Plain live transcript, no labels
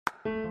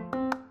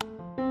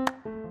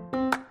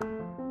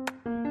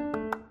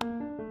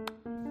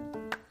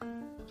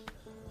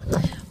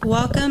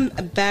Welcome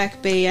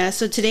back, Bella.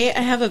 So today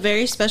I have a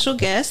very special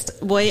guest.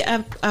 Voy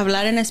a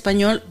hablar en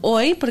español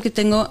hoy porque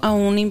tengo a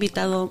un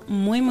invitado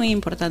muy, muy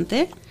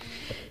importante.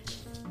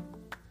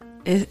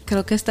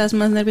 Creo que estás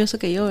más nervioso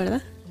que yo,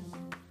 ¿verdad?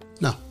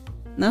 No.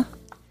 ¿No?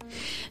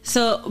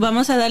 So,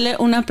 vamos a darle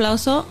un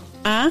aplauso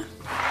a...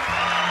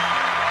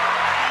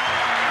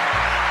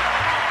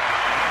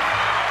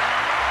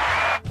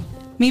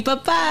 mi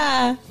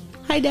papá.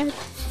 Hi, Dad.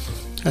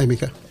 Hi,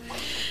 mija.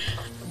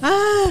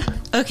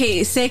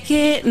 Ok, sé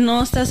que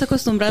no estás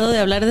acostumbrado de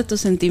hablar de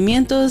tus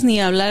sentimientos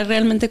ni hablar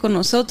realmente con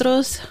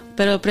nosotros,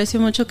 pero aprecio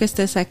mucho que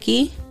estés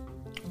aquí.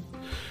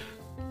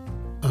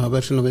 A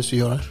ver si no me haces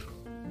llorar.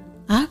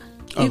 A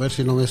ver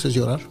si no me haces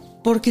llorar.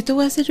 ¿Por qué te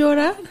voy a hacer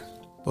llorar?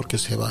 Porque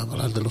se va a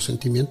hablar de los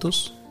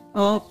sentimientos.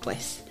 Oh,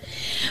 pues.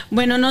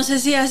 Bueno, no sé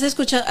si has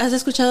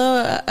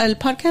escuchado el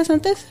podcast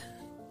antes.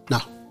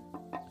 No.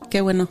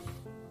 Qué bueno.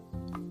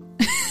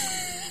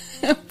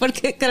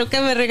 Porque creo que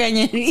me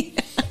regañaría.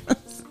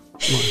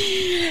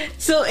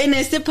 So, en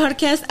este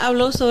podcast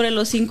hablo sobre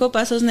los 5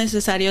 pasos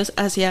necesarios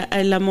hacia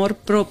el amor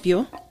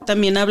propio.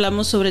 También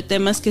hablamos sobre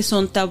temas que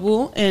son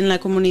tabú en la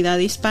comunidad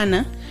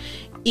hispana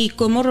y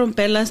cómo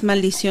romper las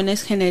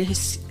maldiciones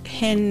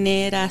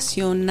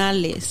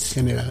generacionales.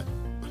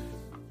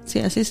 Sí,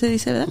 así se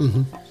dice, ¿verdad?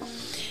 Uh-huh.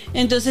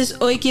 Entonces,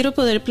 hoy quiero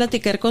poder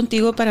platicar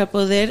contigo para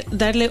poder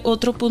darle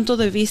otro punto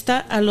de vista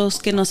a los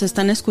que nos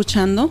están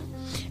escuchando.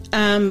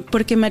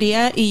 Porque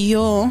María y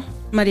yo,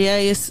 María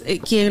es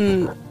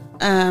quien...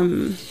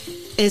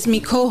 es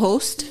mi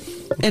co-host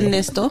en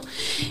esto,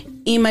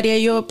 y María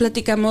y yo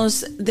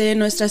platicamos de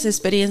nuestras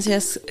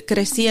experiencias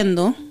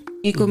creciendo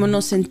y cómo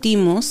nos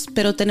sentimos,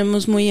 pero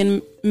tenemos muy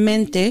en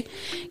mente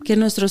que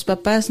nuestros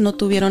papás no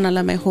tuvieron a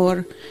lo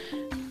mejor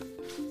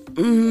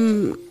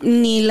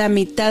ni la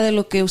mitad de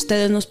lo que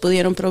ustedes nos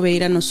pudieron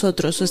proveer a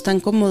nosotros, o están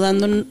como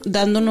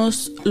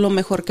dándonos lo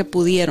mejor que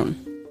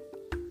pudieron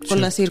con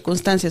las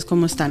circunstancias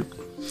como están.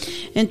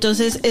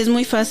 Entonces es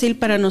muy fácil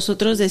para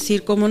nosotros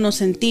decir cómo nos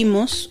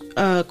sentimos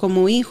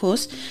como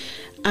hijos,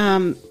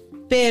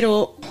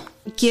 pero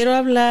quiero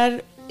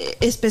hablar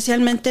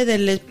especialmente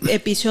del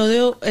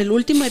episodio, el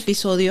último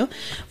episodio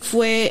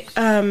fue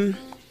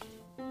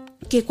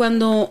que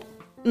cuando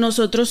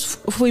nosotros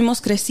fuimos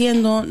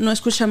creciendo no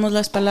escuchamos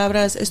las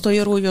palabras estoy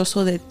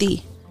orgulloso de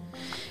ti.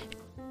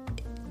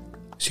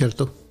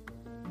 ¿Cierto?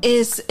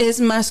 Es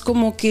más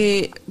como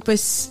que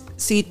pues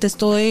si te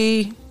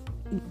estoy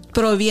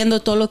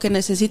proviendo todo lo que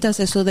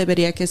necesitas, eso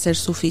debería que ser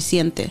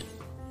suficiente.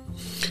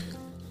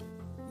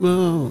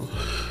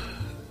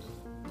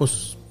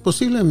 Pues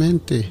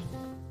posiblemente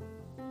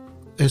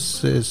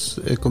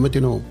he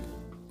cometido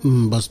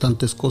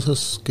bastantes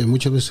cosas que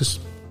muchas veces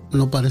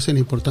no parecen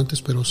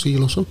importantes, pero sí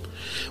lo son.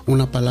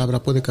 Una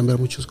palabra puede cambiar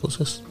muchas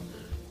cosas,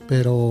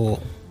 pero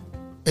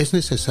es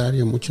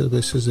necesario muchas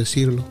veces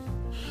decirlo.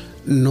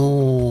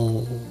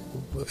 No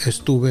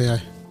estuve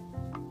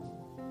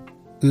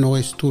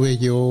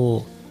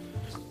yo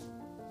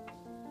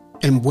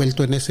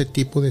envuelto en ese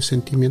tipo de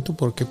sentimiento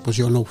porque pues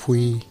yo no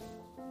fui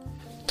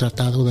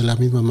tratado de la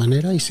misma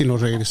manera, y si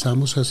nos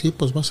regresamos así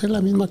pues va a ser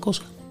la misma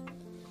cosa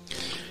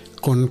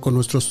con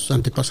nuestros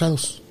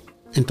antepasados.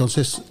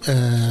 Entonces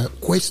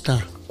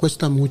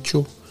cuesta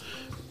mucho,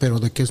 pero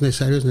de que es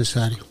necesario, es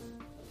necesario.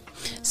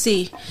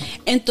 Sí,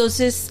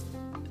 entonces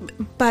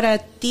para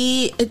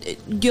ti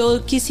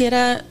yo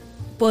quisiera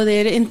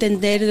poder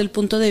entender del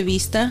punto de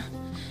vista,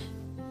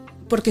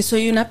 porque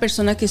soy una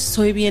persona que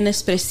soy bien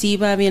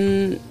expresiva,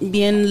 bien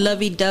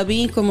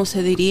lovey-dovey, como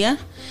se diría,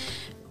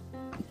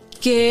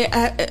 que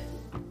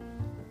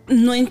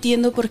no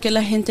entiendo por qué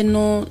la gente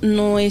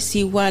no es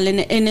igual.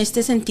 En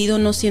este sentido,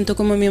 no siento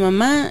como mi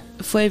mamá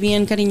fue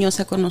bien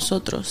cariñosa con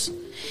nosotros.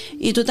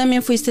 Y tú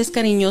también fuiste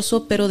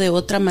cariñoso, pero de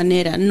otra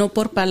manera, no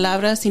por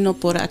palabras, sino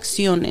por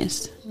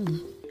acciones.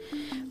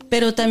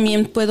 Pero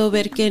también puedo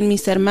ver que en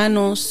mis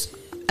hermanos...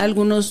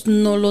 algunos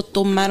no lo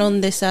tomaron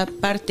de esa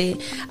parte.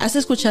 ¿Has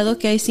escuchado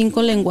que hay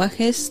 5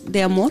 lenguajes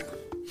de amor?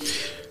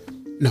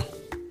 No.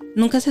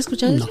 ¿Nunca has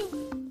escuchado eso?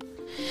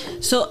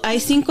 So, hay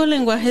 5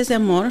 lenguajes de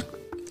amor.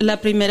 La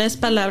primera es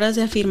palabras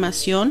de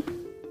afirmación.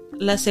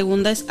 La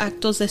segunda es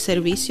actos de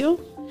servicio.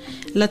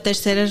 La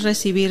tercera es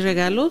recibir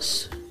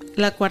regalos.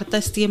 La cuarta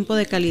es tiempo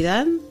de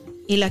calidad.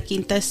 Y la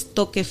quinta es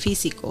toque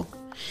físico.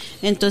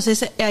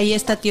 Entonces, hay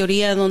esta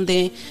teoría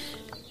donde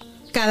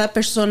cada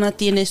persona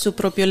tiene su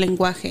propio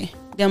lenguaje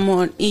de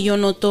amor, y yo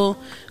noto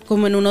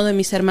como en uno de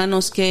mis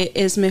hermanos que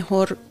es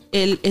mejor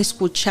el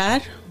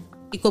escuchar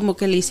y como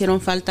que le hicieron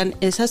falta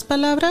esas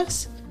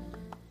palabras.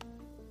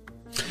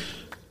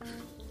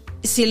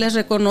 ¿Sí lo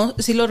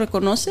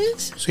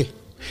reconoces?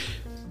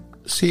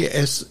 Sí,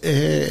 es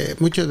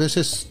muchas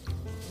veces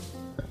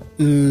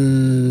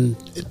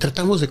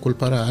tratamos de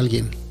culpar a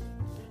alguien.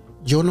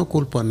 Yo no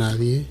culpo a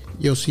nadie,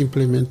 yo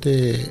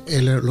simplemente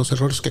los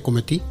errores que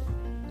cometí,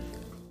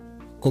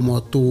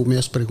 como tú me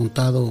has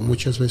preguntado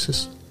muchas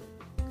veces,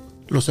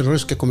 los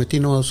errores que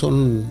cometí no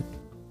son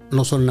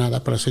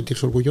nada para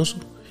sentirse orgulloso.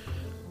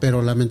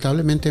 Pero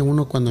lamentablemente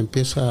uno cuando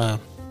empieza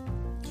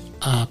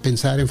a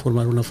pensar en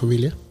formar una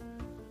familia,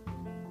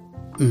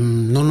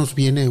 no nos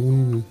viene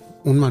un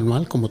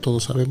manual, como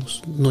todos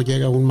sabemos. No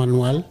llega un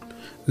manual,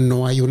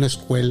 no hay una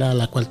escuela a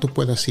la cual tú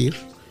puedas ir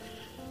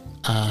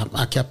a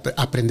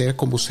aprender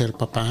cómo ser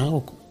papá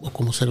o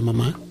cómo ser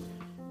mamá.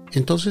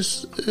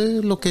 Entonces,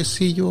 lo que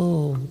sí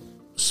yo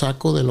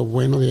saco de lo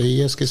bueno de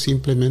ahí es que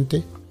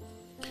simplemente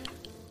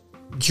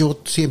yo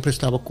siempre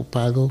estaba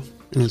ocupado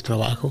en el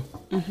trabajo,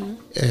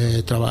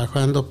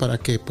 trabajando para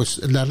que pues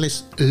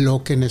darles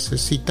lo que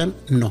necesitan,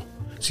 no,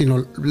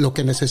 sino lo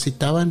que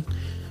necesitaban,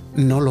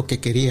 no lo que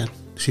querían,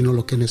 sino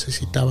lo que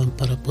necesitaban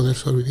para poder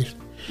sobrevivir.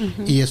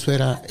 Y eso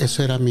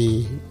era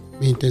mi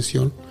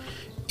intención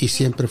y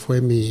siempre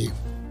fue mi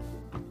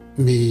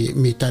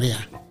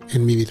tarea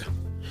en mi vida.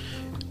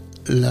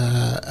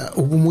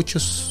 Hubo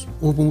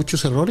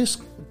muchos errores,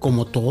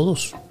 como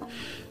todos.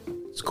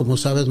 Como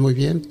sabes muy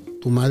bien,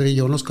 tu madre y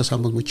yo nos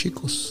casamos muy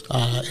chicos,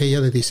 ella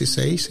de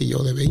 16 y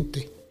yo de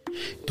 20.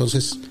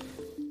 Entonces,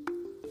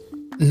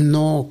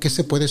 ¿qué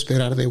se puede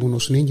esperar de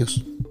unos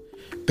niños?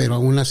 Pero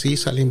aún así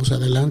salimos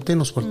adelante,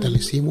 nos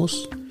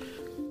fortalecimos,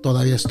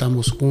 todavía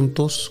estamos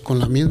juntos con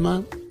la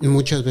misma.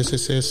 Muchas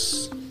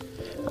veces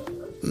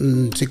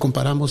si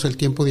comparamos el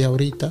tiempo de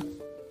ahorita,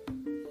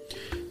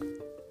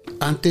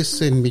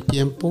 antes en mi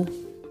tiempo,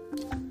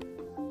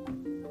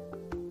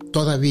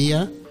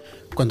 todavía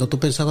cuando tú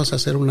pensabas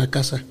hacer una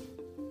casa,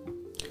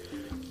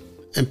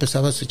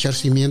 empezabas a echar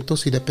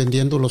cimientos y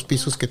dependiendo los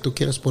pisos que tú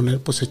quieras poner,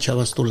 pues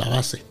echabas tú la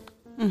base.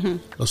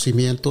 Los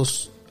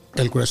cimientos,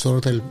 el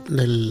gruesor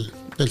del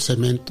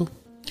cemento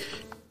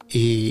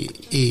y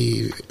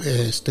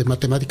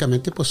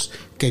matemáticamente pues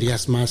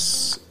querías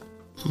más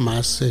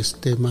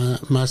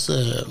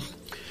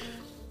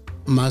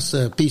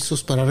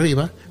pisos para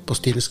arriba,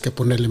 pues tienes que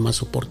ponerle más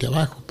soporte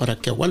abajo para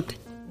que aguante.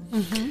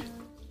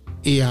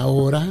 Y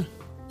ahora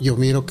yo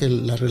miro que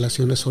las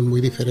relaciones son muy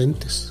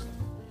diferentes.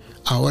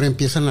 Ahora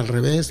empiezan al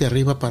revés, de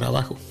arriba para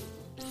abajo.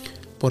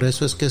 Por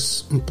eso es que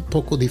es un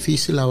poco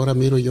difícil. Ahora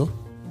miro yo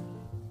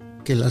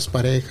que las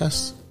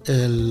parejas,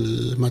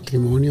 el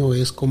matrimonio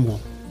es como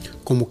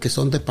que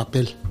son de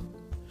papel.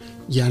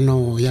 Ya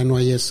no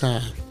hay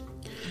esa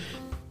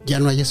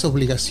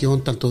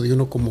obligación tanto de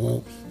uno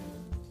como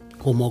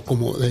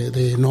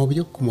de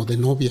novio como de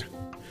novia,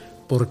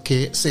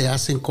 porque se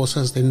hacen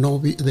cosas de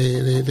novio,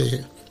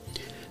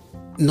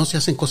 no se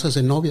hacen cosas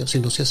de novia,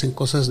 sino se hacen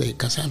cosas de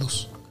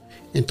casados.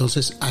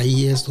 Entonces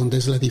ahí es donde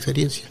es la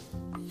diferencia,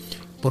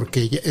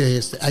 porque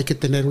hay que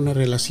tener una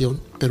relación,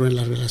 pero en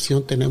la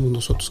relación tenemos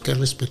nosotros que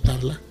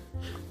respetarla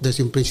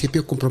desde un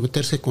principio,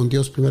 comprometerse con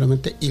Dios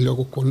primeramente y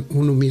luego con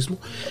uno mismo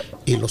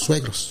y los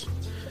suegros,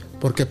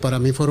 porque para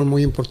mí fueron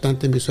muy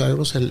importantes mis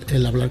suegros,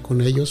 el hablar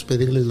con ellos,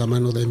 pedirles la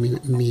mano de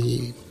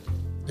mi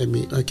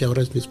que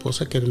ahora es mi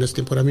esposa, que en ese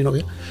tiempo era mi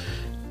novia,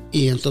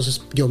 y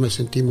entonces yo me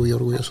sentí muy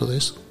orgulloso de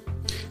eso,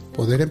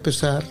 poder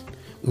empezar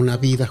una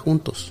vida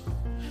juntos.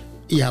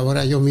 Y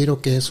ahora yo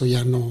miro que eso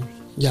ya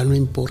no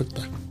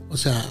importa. O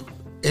sea,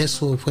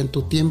 eso fue en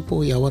tu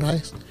tiempo y ahora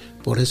es.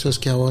 Por eso es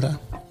que ahora,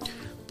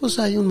 pues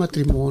hay un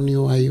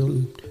matrimonio,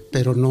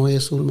 pero no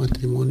es un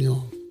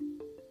matrimonio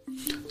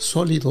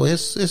sólido.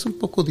 Es un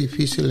poco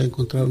difícil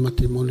encontrar un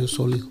matrimonio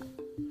sólido,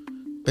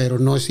 pero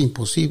no es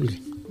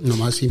imposible.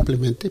 Nomás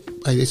simplemente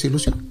hay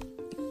desilusión.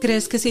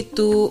 ¿Crees que si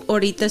tú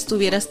ahorita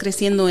estuvieras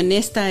creciendo en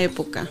esta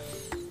época,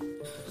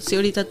 si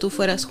ahorita tú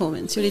fueras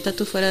joven, si ahorita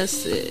tú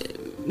fueras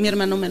mi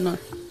hermano menor,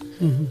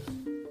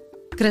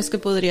 ¿crees que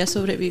podría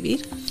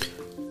sobrevivir?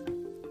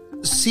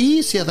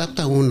 Sí, se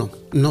adapta uno.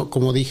 No,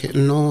 como dije,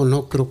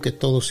 no creo que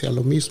todo sea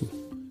lo mismo,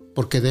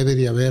 porque debe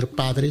de haber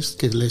padres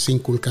que les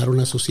inculcaron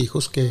a sus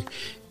hijos que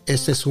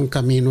este es un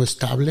camino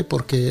estable,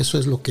 porque eso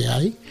es lo que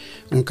hay,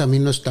 un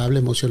camino estable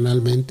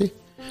emocionalmente.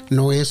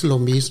 No es lo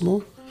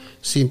mismo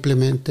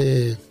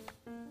simplemente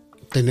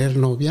tener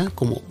novia,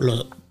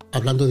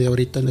 hablando de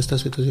ahorita en esta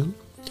situación.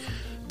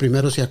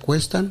 Primero se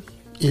acuestan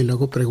y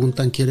luego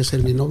preguntan, ¿quieres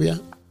ser mi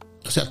novia?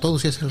 O sea, todo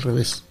se hace al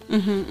revés.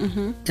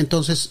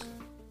 Entonces,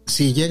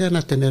 si llegan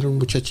a tener un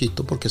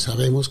muchachito, porque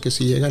sabemos que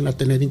si llegan a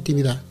tener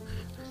intimidad,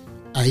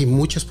 hay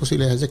muchas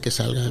posibilidades de que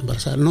salga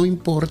embarazada. No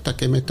importa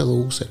qué método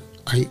usen,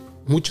 hay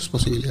muchas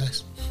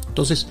posibilidades.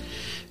 Entonces,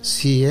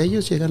 si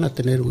ellos llegan a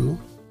tener uno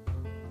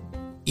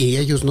y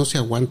ellos no se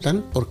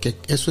aguantan, porque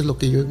eso es lo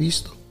que yo he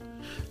visto.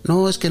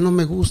 No, es que no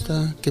me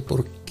gusta, que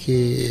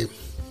porque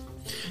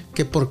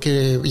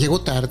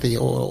llegó tarde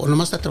o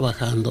nomás está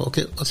trabajando,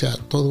 o sea,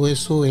 todo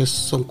eso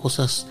son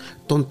cosas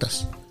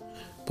tontas,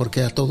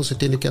 porque a todo se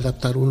tiene que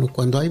adaptar uno.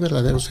 Cuando hay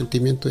verdadero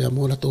sentimiento de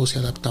amor, a todo se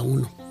adapta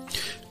uno,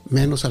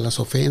 menos a las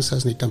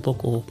ofensas, ni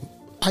tampoco.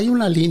 Hay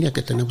una línea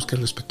que tenemos que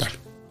respetar.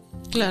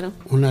 Claro.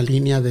 Una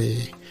línea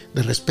de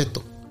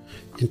respeto.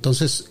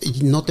 Entonces,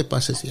 no te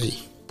pases de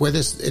ahí.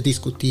 Puedes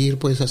discutir,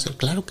 puedes hacer,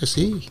 claro que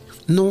sí.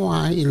 No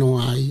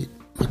hay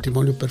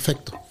matrimonio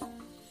perfecto,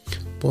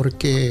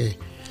 porque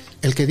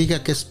el que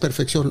diga que es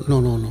perfección, no.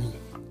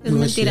 Es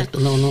mentira. Es cierto,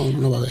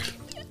 no va a haber.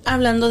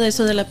 Hablando de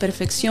eso de la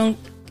perfección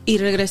y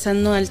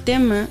regresando al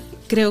tema,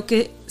 creo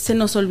que se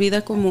nos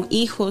olvida como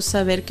hijos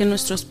saber que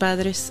nuestros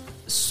padres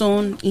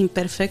son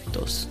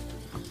imperfectos,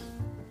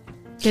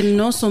 que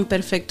no son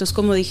perfectos,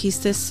 como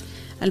dijiste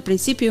al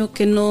principio,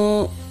 que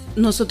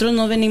nosotros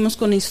no venimos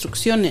con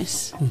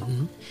instrucciones.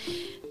 Uh-huh.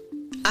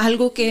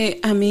 Algo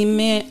que a mí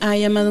me ha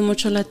llamado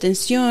mucho la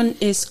atención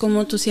es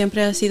cómo tú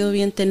siempre has sido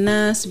bien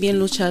tenaz, bien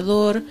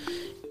luchador.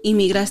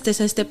 Inmigraste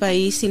a este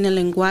país sin el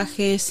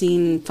lenguaje,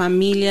 sin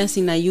familia,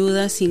 sin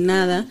ayuda, sin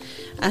nada,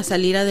 a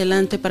salir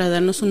adelante para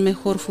darnos un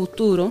mejor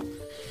futuro.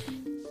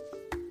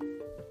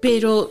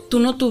 Pero tú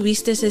no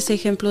tuviste ese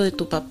ejemplo de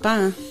tu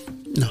papá.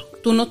 No.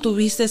 Tú no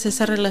tuviste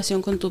esa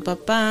relación con tu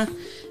papá.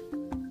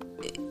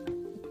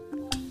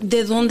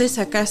 ¿De dónde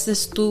sacaste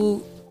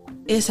tú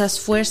esas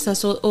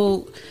fuerzas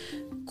o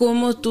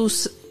cómo tú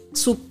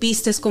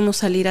supiste cómo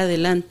salir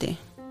adelante?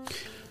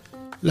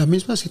 La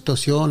misma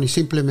situación, y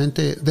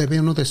simplemente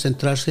debe uno de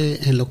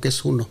centrarse en lo que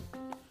es uno.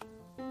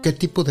 ¿Qué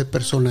tipo de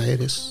persona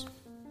eres?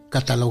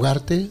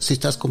 Catalogarte, si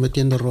estás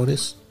cometiendo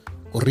errores,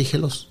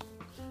 corrígelos.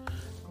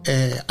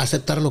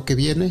 Aceptar lo que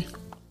viene,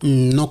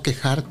 no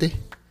quejarte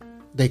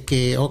de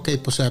que, ok,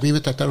 pues a mí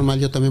me trataron mal,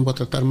 yo también voy a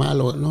tratar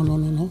mal. O,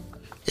 no.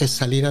 Es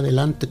salir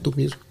adelante tú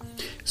mismo.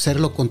 Ser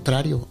lo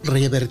contrario,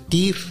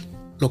 revertir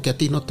lo que a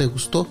ti no te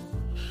gustó.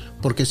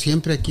 Porque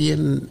siempre aquí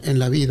en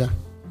la vida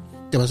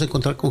te vas a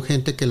encontrar con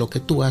gente que lo que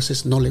tú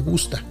haces no le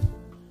gusta.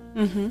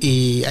 Uh-huh.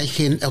 Y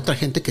hay otra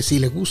gente que sí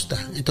le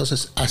gusta.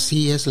 Entonces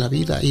así es la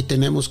vida y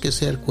tenemos que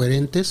ser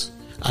coherentes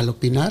al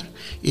opinar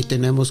y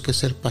tenemos que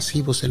ser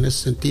pasivos en ese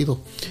sentido.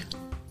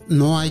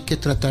 No hay que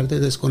tratar de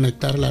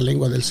desconectar la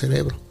lengua del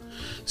cerebro.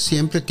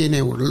 Siempre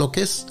tiene uno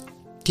que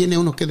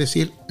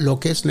decir, lo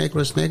que es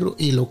negro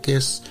y lo que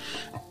es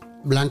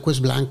blanco es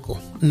blanco.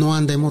 No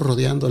andemos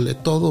rodeándole.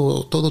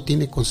 Todo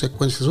tiene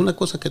consecuencias. Una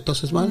cosa que tú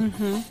haces mal,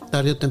 uh-huh,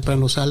 tarde o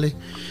temprano sale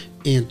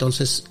y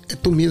entonces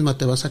tú misma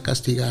te vas a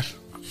castigar.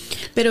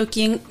 Pero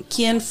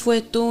 ¿quién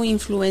fue tu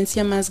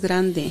influencia más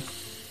grande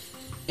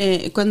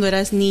cuando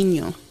eras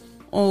niño?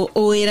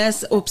 ¿O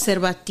eras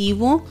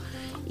observativo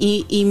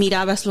y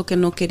mirabas lo que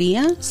no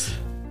querías?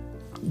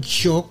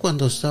 Yo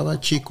cuando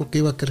estaba chico, que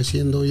iba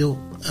creciendo,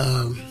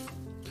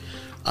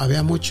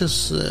 había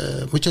muchas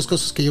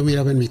cosas que yo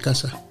miraba en mi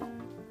casa.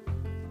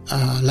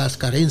 Las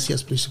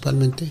carencias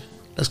principalmente,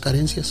 las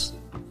carencias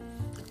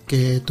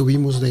que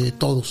tuvimos de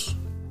todos.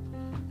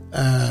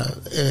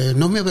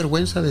 No me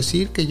avergüenza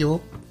decir que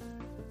yo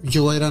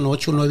eran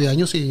 8 o 9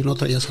 años y no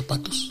traía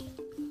zapatos.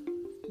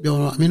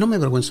 A mí no me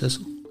avergüenza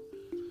eso.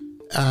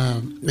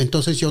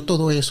 Entonces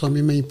todo eso a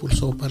mí me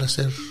impulsó para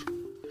ser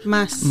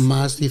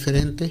más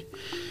diferente.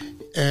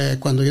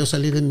 Cuando yo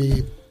salí de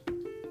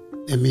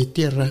mi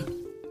tierra,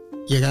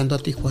 llegando a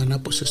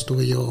Tijuana, pues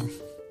estuve yo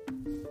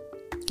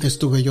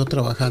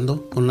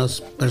trabajando con las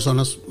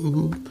personas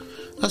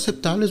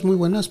aceptables, muy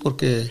buenas,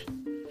 porque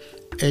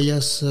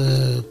ellas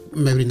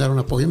me brindaron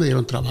apoyo, me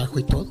dieron trabajo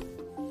y todo.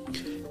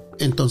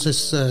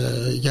 Entonces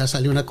ya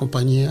salió una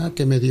compañía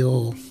que me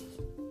dio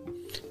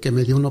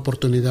una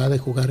oportunidad de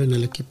jugar en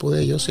el equipo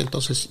de ellos, y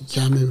entonces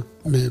ya me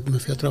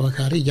fui a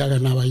trabajar y ya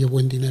ganaba yo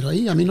buen dinero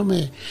ahí. A mí no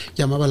me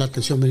llamaba la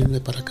atención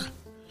venirme para acá,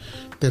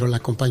 pero la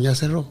compañía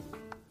cerró.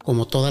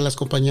 Como todas las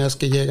compañías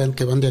que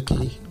van de aquí,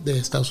 de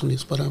Estados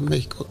Unidos para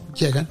México,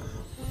 llegan,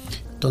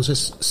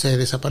 entonces se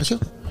desapareció.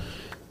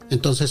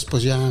 Entonces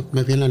pues ya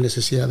me vi en la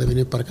necesidad de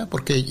venir para acá,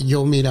 porque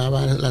yo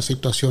miraba la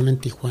situación en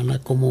Tijuana,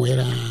 cómo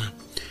era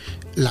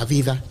la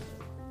vida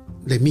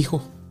de mi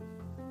hijo,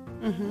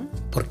 uh-huh,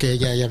 porque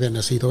ya había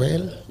nacido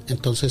él.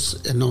 Entonces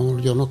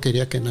yo no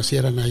quería que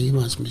nacieran ahí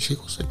más mis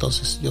hijos,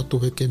 entonces yo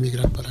tuve que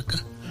emigrar para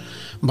acá.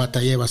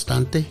 Batallé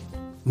bastante,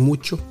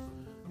 mucho,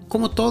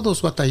 como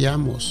todos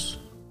batallamos.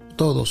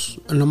 Todos.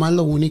 Nomás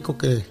lo único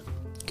que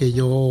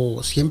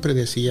yo siempre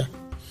decía,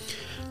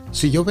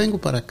 si yo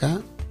vengo para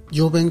acá,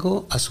 yo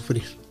vengo a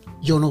sufrir.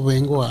 Yo no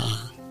vengo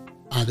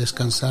a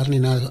descansar ni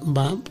nada.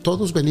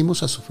 Todos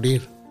venimos a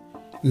sufrir.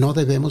 No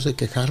debemos de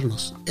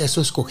quejarnos.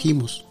 Eso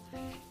escogimos.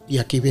 Y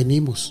aquí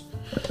venimos.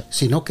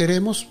 Si no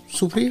queremos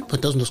sufrir, pues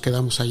entonces nos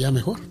quedamos allá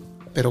mejor.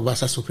 Pero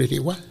vas a sufrir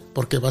igual,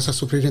 porque vas a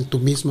sufrir en tu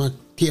misma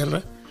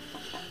tierra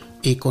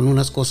y con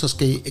unas cosas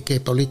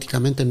que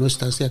políticamente no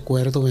estás de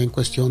acuerdo, en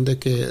cuestión de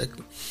que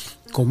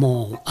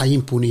como hay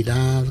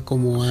impunidad,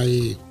 como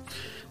hay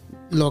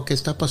lo que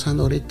está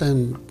pasando ahorita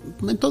en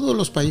todos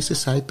los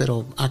países hay,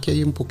 pero aquí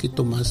hay un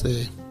poquito más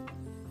de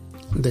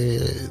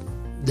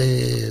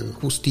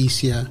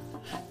justicia,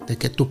 de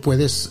que tú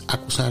puedes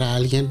acusar a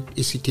alguien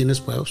y si tienes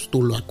pruebas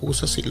tú lo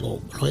acusas y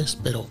lo es,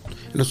 pero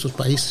en nuestros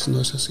países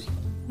no es así.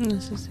 No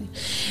sé si.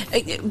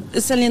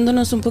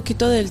 Saliéndonos un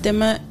poquito del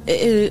tema,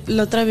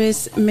 la otra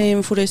vez me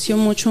enfureció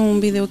mucho un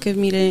video que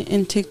miré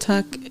en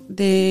TikTok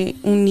de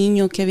un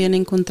niño que habían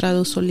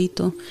encontrado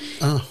solito.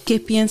 ¿Qué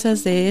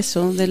piensas de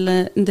eso?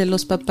 De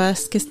los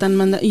papás que están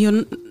mandando. Yo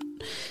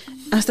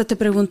hasta te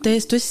pregunté,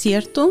 ¿esto es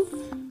cierto?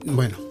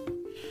 Bueno,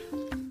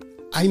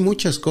 hay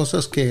muchas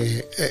cosas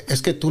que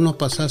es que tú no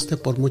pasaste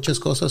por muchas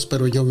cosas,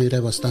 pero yo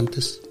miré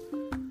bastantes.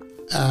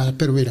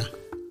 Pero mira,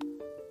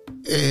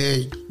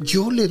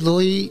 yo le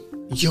doy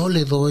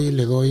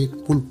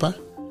culpa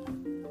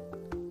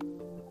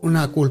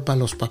una culpa a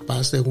los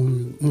papás de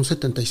un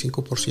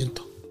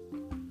 75%.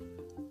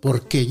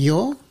 Porque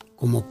yo,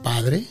 como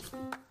padre,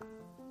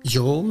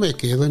 yo me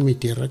quedo en mi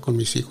tierra con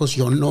mis hijos.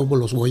 Yo no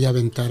los voy a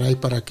aventar ahí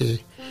para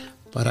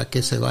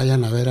que se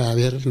vayan a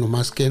ver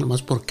nomás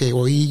porque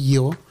oí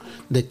yo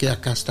de que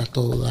acá está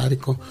todo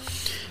dárico.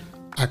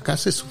 Acá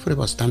se sufre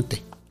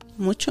bastante.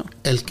 Mucho.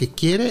 El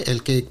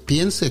que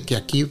piense que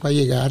aquí va a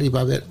llegar y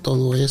va a ver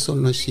todo eso,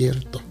 no es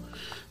cierto.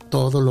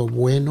 Todo lo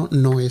bueno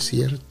no es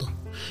cierto.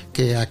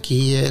 Que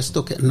aquí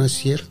esto, que no es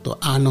cierto.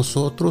 A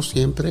nosotros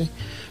siempre,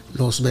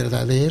 los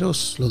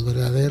verdaderos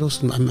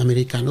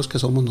americanos que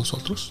somos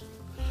nosotros,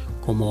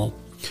 como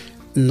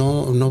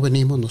no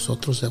venimos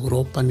nosotros de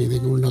Europa ni de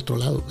ningún otro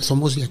lado,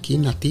 somos de aquí,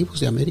 nativos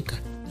de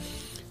América.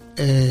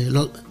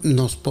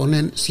 Nos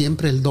ponen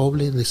siempre el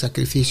doble de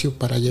sacrificio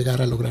para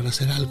llegar a lograr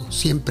hacer algo,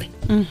 siempre.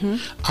 Uh-huh.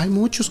 Hay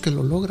muchos que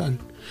lo logran,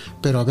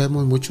 pero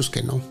habemos muchos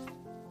que no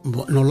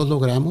lo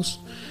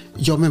logramos.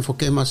 Yo me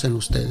enfoqué más en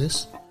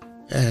ustedes,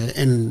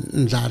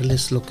 en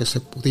darles lo que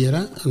se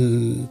pudiera.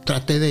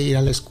 Traté de ir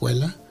a la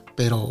escuela,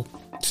 pero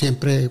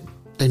siempre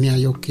tenía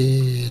yo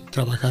que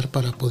trabajar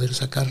para poder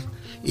sacar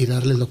y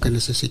darles lo que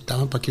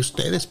necesitaban para que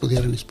ustedes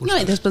pudieran expulsar.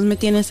 No, y después me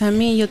tienes a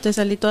mí y yo te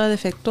salí toda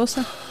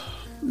defectuosa.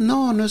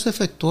 No es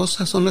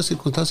defectuosa, son las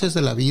circunstancias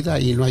de la vida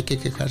y no hay que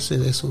quejarse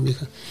de eso,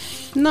 mija.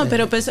 No,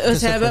 pero pues, o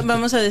sea,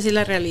 vamos a decir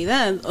la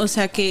realidad. O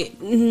sea, que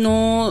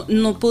no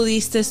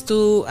pudiste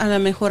tú a lo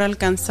mejor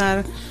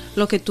alcanzar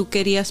lo que tú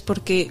querías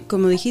porque,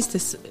 como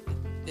dijiste,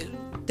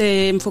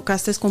 te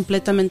enfocaste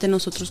completamente en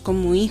nosotros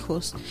como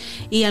hijos.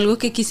 Y algo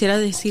que quisiera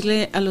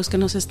decirle a los que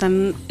nos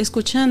están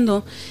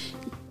escuchando,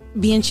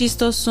 bien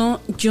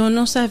chistoso, yo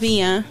no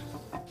sabía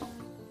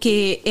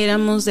que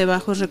éramos de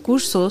bajos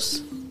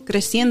recursos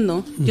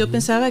creciendo. Uh-huh. Yo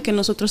pensaba que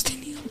nosotros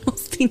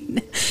teníamos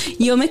dinero.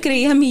 Yo me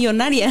creía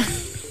millonaria.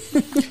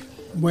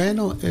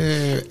 Bueno,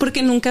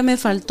 porque nunca me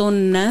faltó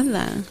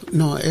nada.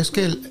 No, es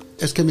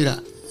que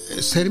mira,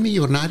 ser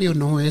millonario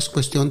no es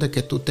cuestión de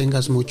que tú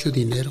tengas mucho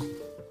dinero.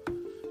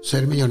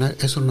 Ser millonario,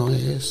 eso no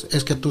es.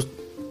 Es que tú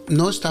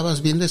no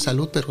estabas bien de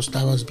salud, pero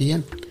estabas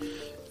bien.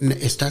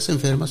 Estás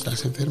enferma,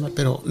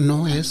 pero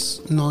no es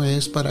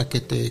para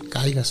que te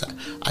caigas.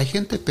 Hay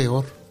gente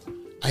peor.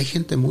 Hay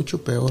gente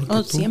mucho peor que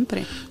tú.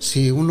 Siempre.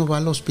 Si uno va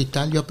al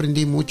hospital, yo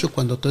aprendí mucho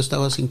cuando tú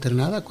estabas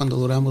internada, cuando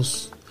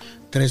duramos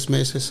 3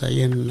 meses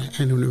ahí en la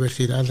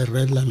Universidad de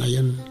Redland,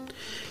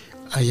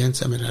 allá en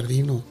San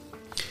Bernardino.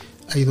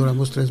 Ahí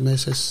duramos 3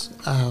 meses.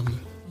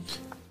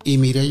 Y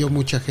miré yo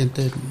mucha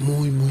gente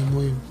muy, muy,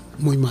 muy,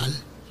 muy mal.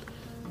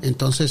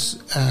 Entonces,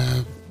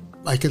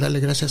 hay que darle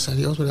gracias a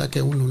Dios, ¿verdad?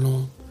 Que uno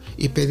no...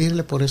 Y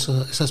pedirle por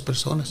eso, esas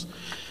personas.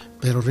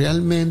 Pero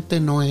realmente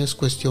no es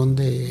cuestión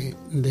de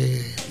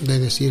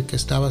decir que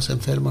estabas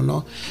enfermo,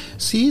 ¿no?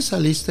 Sí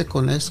saliste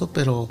con eso,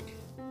 pero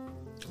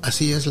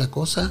así es la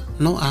cosa.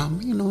 No, a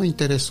mí no me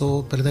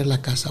interesó perder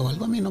la casa o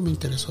algo, a mí no me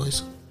interesó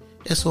eso.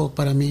 Eso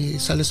para mí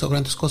sale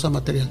sobrando, es cosa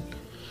material.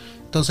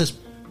 Entonces,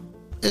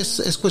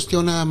 es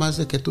cuestión nada más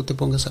de que tú te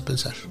pongas a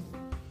pensar.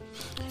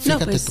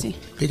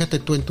 Fíjate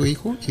tú en tu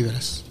hijo y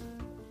verás.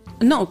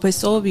 No,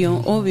 pues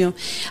obvio.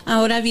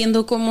 Ahora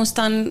viendo cómo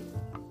están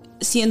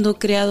siendo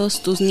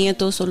creados tus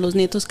nietos o los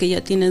nietos que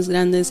ya tienes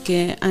grandes,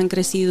 que han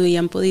crecido y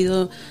han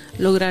podido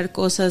lograr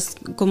cosas,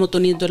 como tu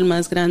nieto el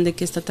más grande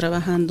que está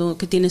trabajando,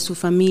 que tiene su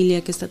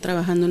familia, que está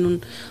trabajando en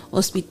un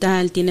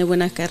hospital, tiene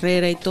buena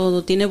carrera y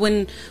todo, tiene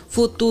buen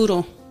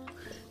futuro.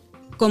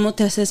 ¿Cómo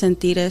te hace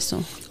sentir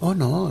eso? Oh,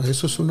 no,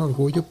 eso es un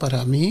orgullo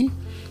para mí.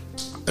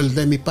 El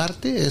de mi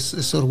parte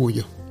es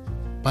orgullo.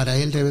 Para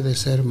él debe de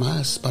ser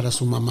más, para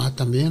su mamá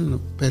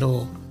también,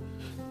 pero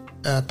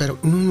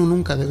uno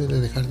nunca debe de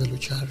dejar de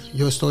luchar.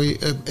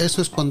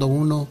 Eso es cuando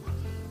uno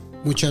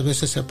muchas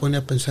veces se pone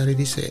a pensar y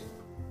dice,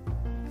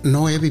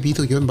 no he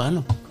vivido yo en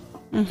vano.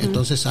 Uh-huh.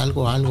 Entonces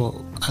algo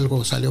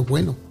salió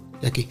bueno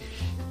de aquí.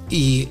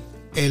 Y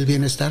el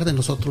bienestar de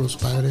nosotros los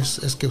padres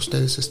es que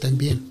ustedes estén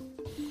bien.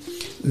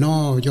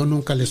 No, yo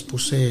nunca les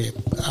puse,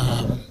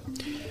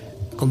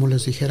 como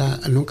les dijera,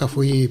 nunca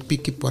fui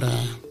picky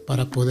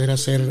para poder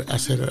hacer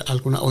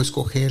alguna o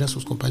escoger a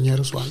sus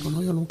compañeros o algo,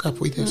 ¿no? Yo nunca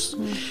fui de eso.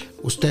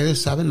 Uh-huh. Ustedes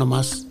saben,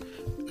 nomás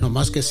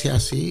que sea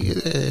así,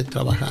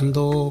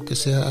 trabajando, que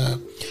sea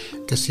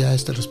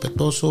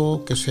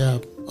respetuoso, que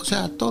sea, o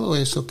sea, todo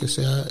eso que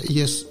sea, y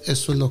eso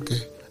es lo que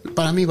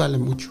para mí vale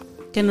mucho.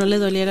 Que no le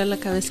doliera la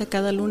cabeza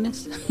cada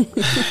lunes.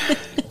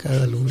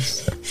 Cada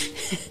lunes.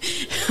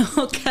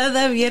 O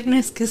cada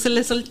viernes que se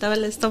le soltaba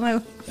el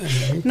estómago.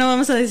 Uh-huh. No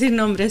vamos a decir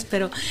nombres,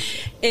 pero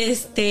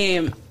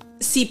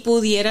si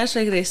pudieras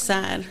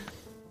regresar,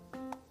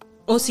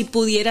 o si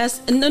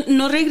pudieras,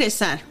 no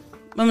regresar,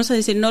 vamos a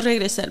decir no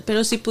regresar,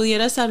 pero si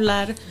pudieras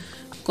hablar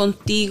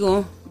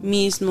contigo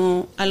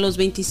mismo a los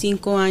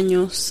 25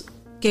 años,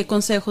 ¿qué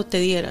consejo te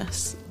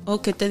dieras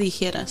o qué te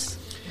dijeras?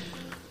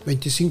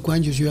 25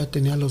 años yo ya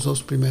tenía los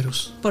 2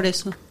 primeros. Por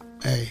eso.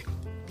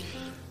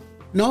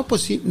 No,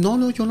 pues sí,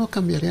 no, yo no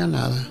cambiaría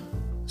nada.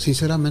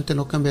 Sinceramente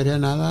no cambiaría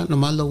nada,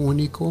 nomás lo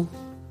único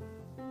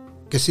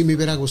que sí me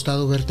hubiera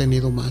gustado haber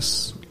tenido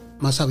más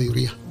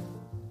sabiduría,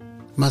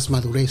 más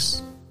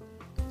madurez.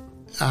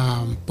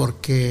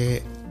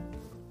 porque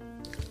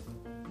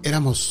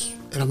éramos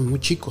muy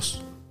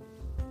chicos,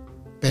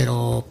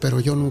 pero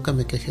yo nunca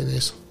me quejé de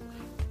eso.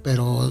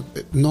 Pero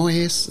no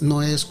es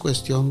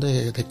cuestión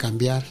de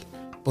cambiar,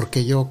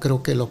 porque yo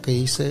creo que lo que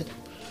hice,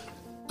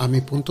 a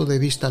mi punto de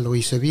vista, lo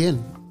hice bien.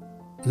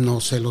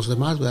 No sé los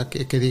demás, ¿verdad?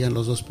 Que digan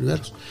los dos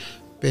primeros,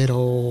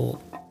 pero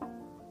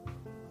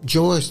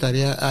yo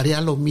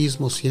haría lo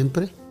mismo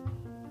siempre.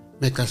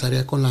 Me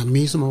casaría con la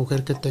misma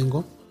mujer que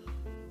tengo,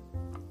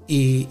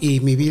 y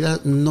mi vida,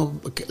 no,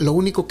 lo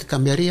único que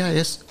cambiaría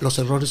es los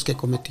errores que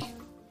cometí.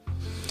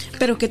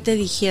 Pero que te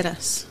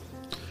dijeras,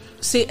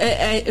 sí,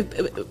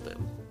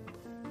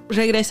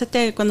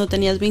 regrésate cuando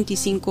tenías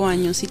 25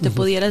 años y te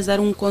pudieras dar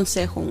un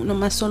consejo,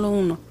 solo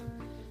uno,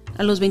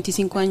 a los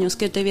 25 años,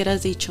 ¿qué te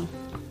hubieras dicho?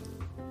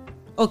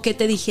 ¿O qué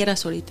te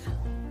dijeras ahorita?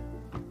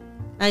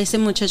 A ese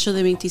muchacho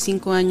de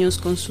 25 años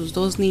con sus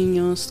 2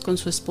 niños, con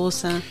su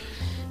esposa,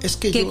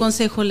 ¿qué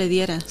consejo le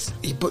dieras?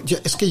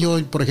 Es que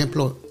yo, por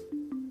ejemplo,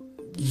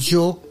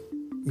 yo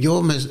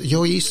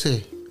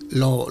hice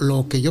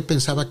lo que yo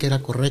pensaba que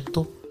era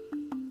correcto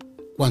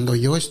cuando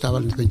yo estaba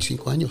a los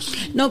 25 años.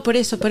 No, por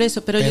eso,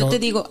 pero yo te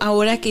digo,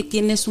 ahora que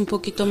tienes un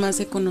poquito más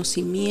de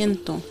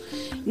conocimiento,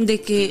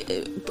 de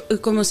que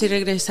como si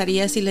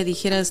regresarías y le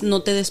dijeras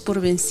no te des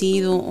por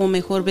vencido, o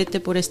mejor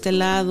vete por este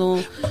lado,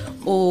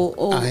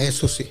 o...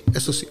 Eso sí,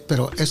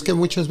 pero es que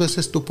muchas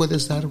veces tú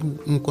puedes dar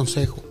un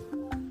consejo,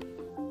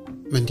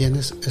 ¿me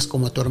entiendes? Es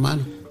como a tu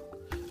hermano.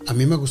 A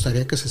mí me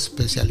gustaría que se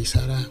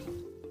especializara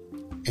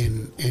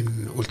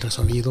en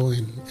ultrasonido,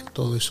 en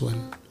todo eso,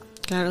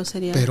 claro,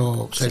 sería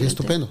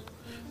estupendo,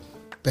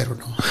 pero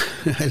no,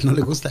 a él no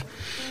le gusta,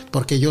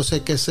 porque yo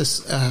sé que ese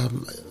es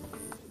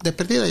de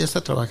perdida, ya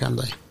está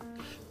trabajando ahí.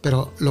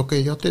 Pero lo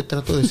que yo te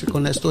trato de decir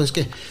con esto es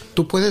que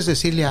tú puedes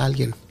decirle a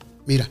alguien,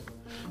 mira,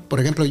 por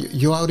ejemplo,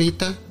 yo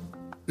ahorita,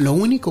 lo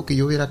único que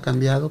yo hubiera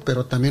cambiado,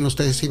 pero también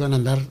ustedes iban a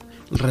andar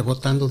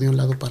rebotando de un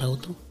lado para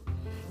otro,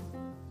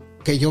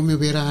 que yo me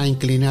hubiera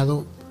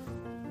inclinado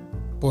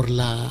por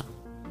la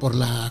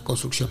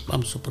construcción,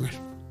 vamos a suponer.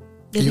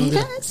 ¿De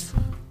veras?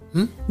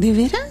 ¿De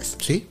veras?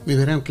 Sí, me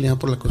hubiera inclinado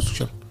por la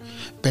construcción,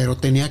 pero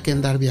tenía que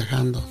andar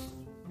viajando.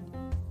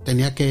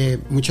 Tenía que,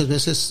 muchas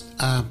veces,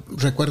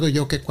 recuerdo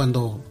yo que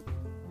cuando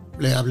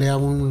le hablé a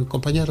un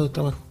compañero de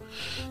trabajo,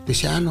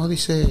 decía,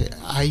 dice,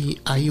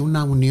 hay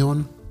una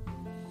unión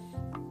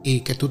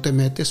y que tú te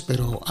metes,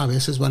 pero a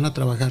veces van a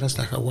trabajar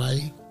hasta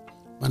Hawái,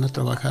 van a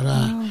trabajar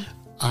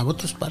a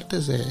otras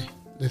partes de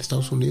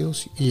Estados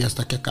Unidos, y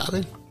hasta que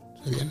acaben,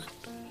 se vienen.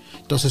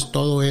 Entonces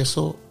todo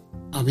eso,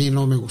 a mí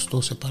no me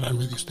gustó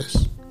separarme de ustedes.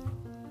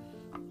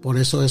 Por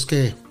eso es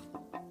que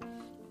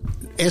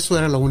eso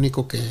era lo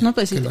único que... No,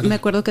 pues sí, me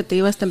acuerdo que te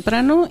ibas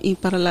temprano y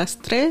para las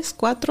 3,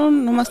 4,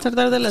 no más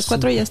tardar de las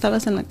 4 ya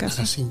estabas en la casa.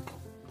 A las 5,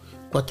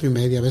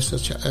 4:30, a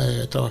veces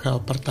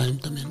trabajaba part-time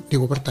también,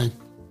 part-time.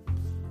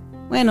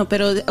 Bueno,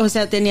 pero, o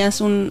sea, tenías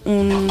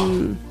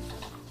un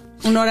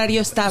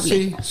horario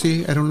estable.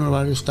 Sí, era un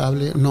horario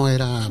estable, no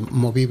era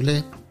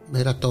movible,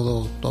 era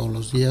todos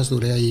los días.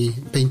 Duré ahí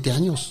 20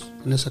 años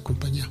en esa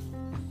compañía.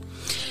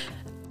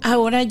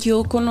 Ahora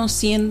yo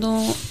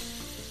conociendo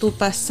tu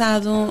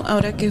pasado,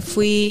 ahora que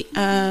fui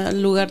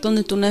al lugar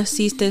donde tú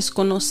naciste, es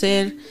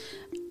conocer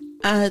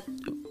a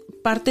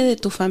parte de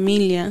tu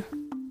familia,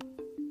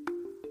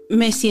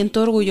 me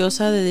siento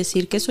orgullosa de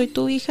decir que soy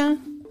tu hija,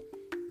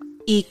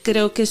 y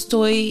creo que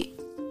estoy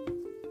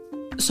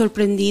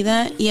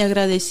sorprendida y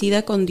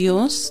agradecida con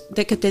Dios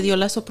de que te dio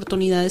las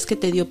oportunidades que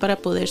te dio para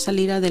poder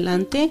salir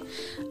adelante,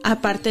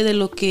 aparte de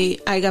lo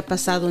que haya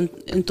pasado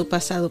en tu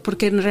pasado,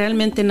 porque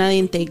realmente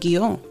nadie te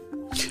guió.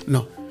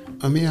 No,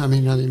 a mí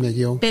nadie me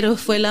guió. Pero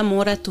fue el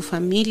amor a tu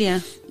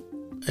familia.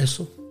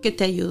 Eso. Que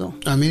te ayudó.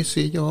 A mí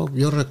sí, yo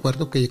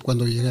recuerdo que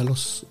cuando llegué a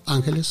Los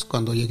Ángeles,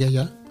 cuando llegué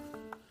allá,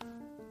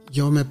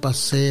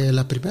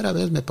 la primera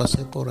vez me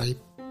pasé por ahí,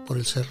 por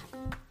el cerro.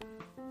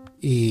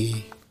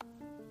 Y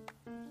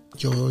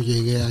yo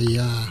llegué ahí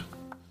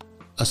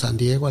a San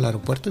Diego, al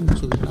aeropuerto, y me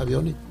subí en un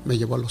avión y me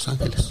llevó a Los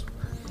Ángeles.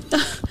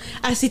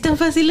 ¿Así tan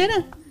fácil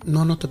era?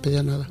 No te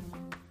pedía nada.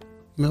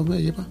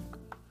 Me lleva.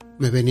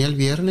 Me venía el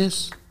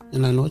viernes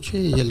en la noche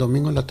y el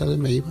domingo en la tarde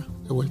me iba.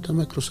 De vuelta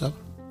me cruzaba.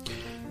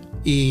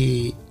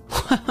 Y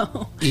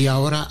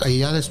ahora, y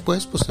ya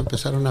después, pues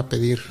empezaron a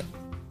pedir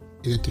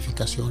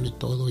identificación y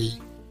todo. Y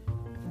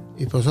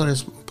pues ahora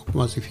es un poco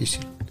más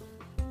difícil.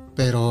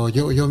 Pero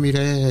yo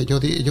miré,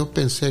 yo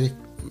pensé,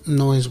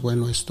 no es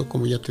bueno esto,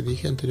 como ya te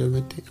dije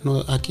anteriormente.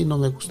 No, aquí no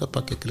me gusta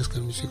para que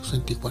crezcan mis hijos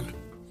en Tijuana.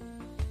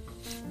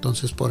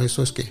 Entonces por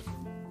eso es que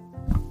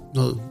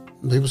nos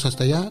fuimos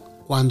hasta allá.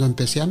 Cuando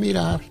empecé a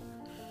mirar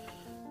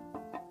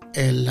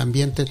el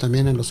ambiente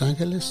también en Los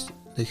Ángeles,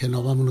 dije,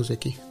 no, vámonos de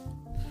aquí.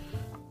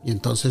 Y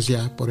entonces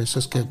ya, por eso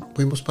es que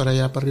fuimos para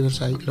allá, para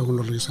Riverside, y luego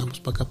nos regresamos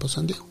para acá, para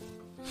San Diego.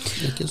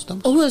 Y aquí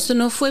estamos. ¿Eso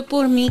no fue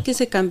por mí que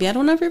se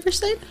cambiaron a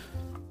Riverside?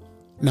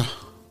 No,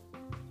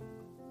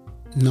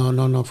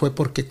 fue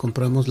porque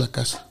compramos la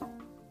casa.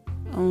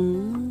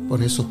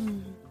 Por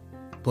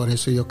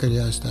eso yo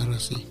quería estar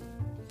así,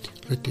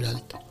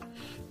 retiradita.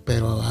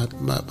 Pero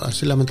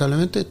así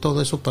lamentablemente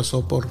todo eso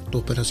pasó por tu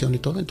operación y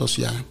todo, entonces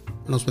ya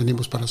nos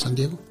venimos para San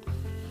Diego.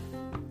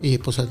 Y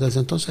pues desde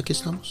entonces aquí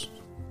estamos.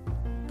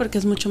 Porque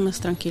es mucho más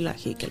tranquilo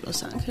aquí que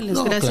Los Ángeles.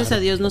 No, Gracias claro. a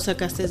Dios nos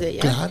sacaste de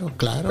allá.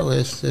 Claro,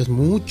 es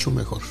mucho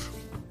mejor.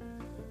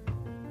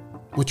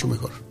 Mucho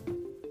mejor.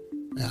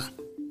 Ya.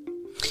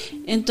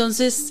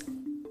 Entonces,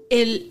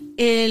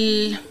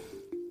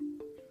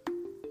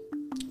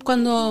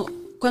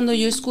 cuando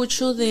yo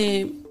escucho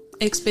de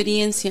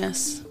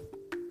experiencias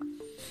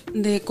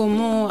de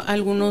cómo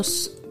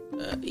algunos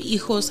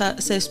hijos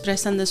se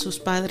expresan de sus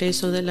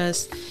padres o de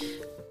las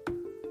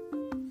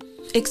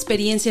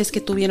experiencias que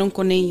tuvieron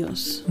con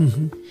ellos,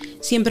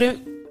 siempre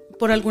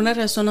por alguna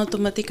razón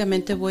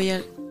automáticamente voy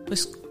a,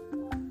 pues,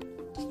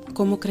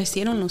 cómo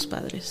crecieron los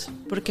padres,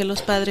 por qué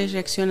los padres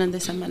reaccionan de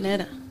esa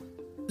manera.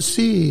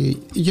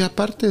 Sí, y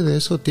aparte de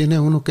eso tiene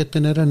uno que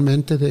tener en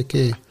mente de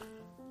que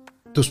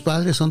tus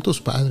padres son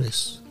tus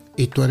padres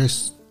y tú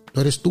eres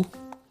tú.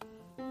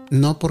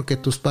 No porque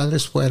tus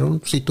padres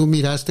fueron, si tú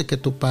miraste que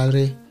tu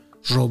padre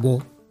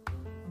robó,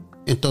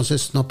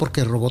 entonces no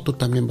porque robó tú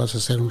también vas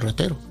a ser un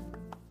ratero.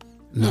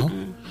 No.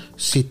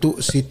 Si tu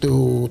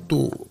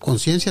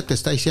conciencia te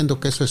está diciendo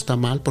que eso está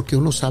mal, porque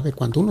uno sabe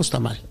cuando uno está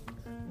mal.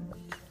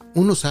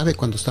 Uno sabe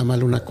cuando está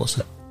mal una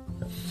cosa.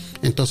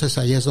 Entonces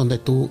ahí es donde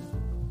tú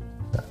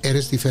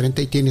eres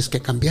diferente y tienes que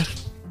cambiar.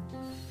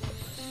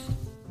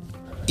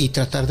 Y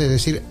tratar de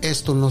decir,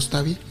 esto no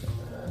está bien.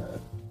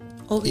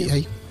 Obvio. Y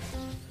ahí.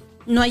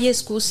 No hay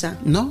excusa.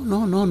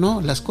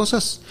 No. Las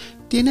cosas,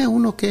 tiene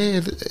uno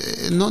que,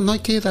 no hay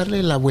que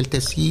darle la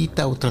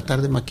vueltecita o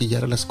tratar de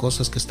maquillar las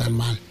cosas que están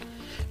mal.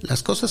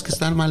 Las cosas que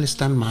están mal,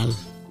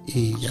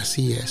 y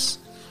así es.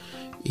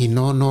 Y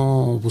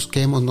no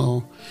busquemos,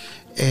 no.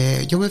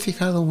 Yo me he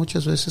fijado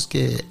muchas veces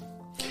que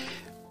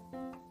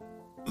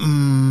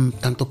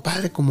tanto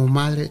padre como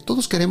madre,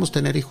 todos queremos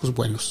tener hijos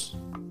buenos.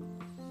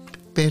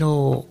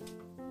 Pero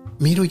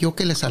miro yo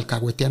que les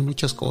alcahuetean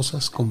muchas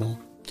cosas, como,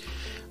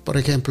 por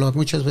ejemplo,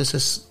 muchas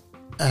veces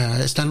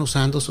están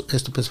usando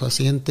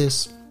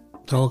estupefacientes,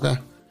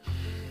 droga,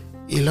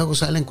 y luego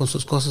salen con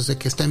sus cosas de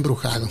que está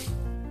embrujado,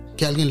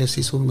 que alguien les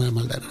hizo una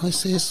maldad. No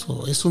es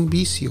eso, es un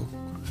vicio.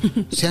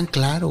 Sean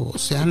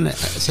claros,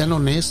 sean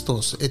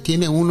honestos.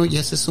 Tiene uno, y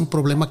ese es un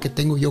problema que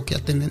tengo yo que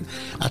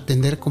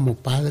atender como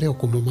padre o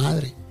como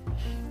madre.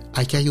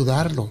 Hay que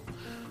ayudarlo.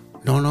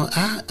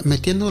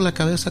 Metiendo la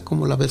cabeza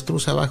como la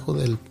avestruz abajo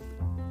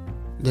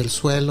del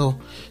suelo,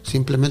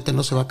 simplemente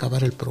no se va a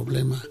acabar el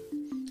problema.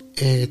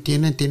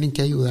 Tienen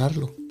que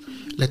ayudarlo.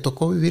 Le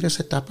tocó vivir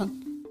esa etapa,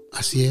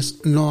 así es.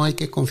 No hay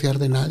que confiar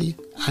de nadie.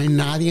 Hay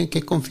nadie en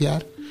que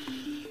confiar,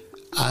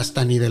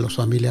 hasta ni de los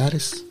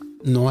familiares.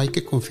 No hay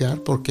que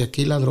confiar, porque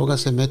aquí la droga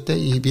se mete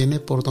y viene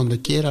por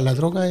donde quiera. La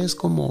droga es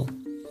como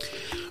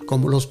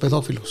los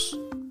pedófilos.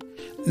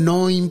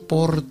 No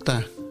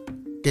importa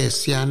que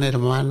sean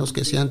hermanos,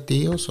 que sean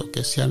tíos o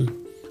que sean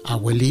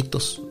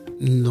abuelitos.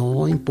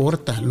 No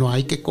importa, no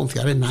hay que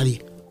confiar en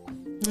nadie.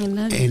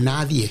 En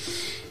nadie.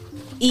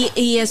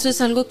 Y eso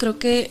es algo, creo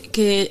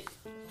que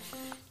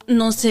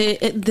no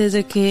sé,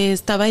 desde que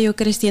estaba yo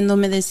creciendo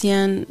me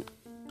decían,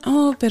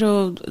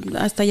 pero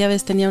hasta ya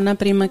ves, tenía una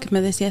prima que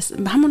me decía,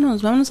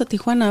 vámonos a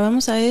Tijuana,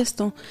 vamos a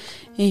esto.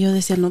 Y yo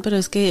decía, no, pero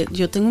es que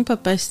yo tengo un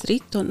papá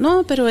estricto.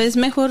 No, pero es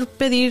mejor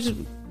pedir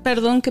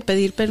perdón que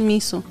pedir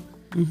permiso.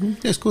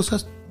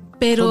 Excusas.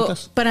 Pero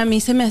tontas. Para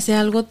mí se me hace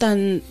algo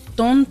tan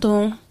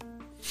tonto,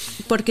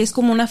 porque es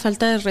como una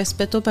falta de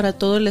respeto para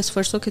todo el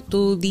esfuerzo que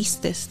tú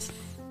diste.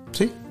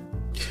 Sí.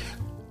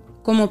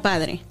 Como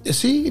padre.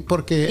 Sí,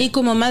 porque... Y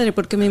como madre,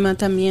 porque mi mamá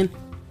también.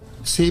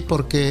 Sí,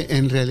 porque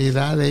en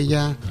realidad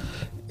ella...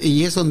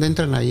 Y es donde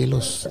entran ahí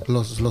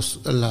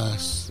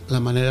la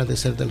manera de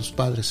ser de los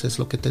padres, es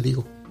lo que te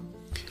digo.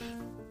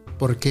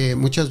 Porque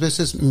muchas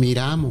veces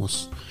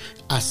miramos,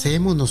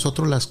 hacemos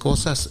nosotros las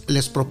cosas,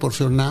 les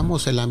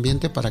proporcionamos el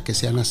ambiente para que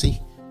sean así.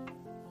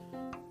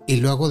 Y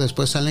luego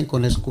después salen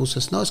con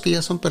excusas. No, es que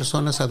ya son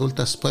personas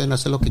adultas, pueden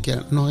hacer lo que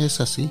quieran. No es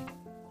así.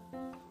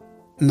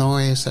 No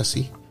es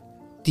así.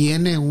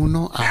 Tiene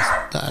uno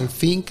hasta el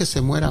fin que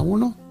se muera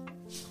uno,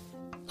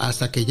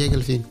 hasta que llegue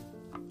el fin.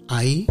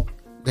 Ahí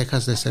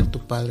dejas de ser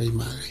tu padre y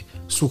madre.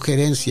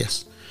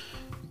 Sugerencias.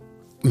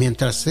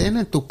 Mientras estén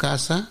en tu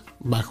casa,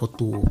 bajo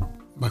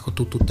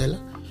tu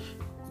tutela,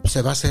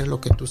 se va a hacer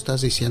lo que tú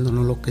estás diciendo,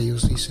 no lo que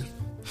ellos dicen.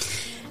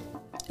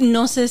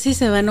 No sé si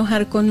se va a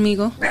enojar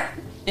conmigo,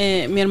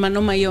 mi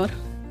hermano mayor,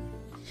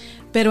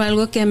 pero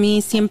algo que a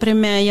mí siempre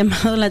me ha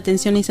llamado la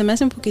atención y se me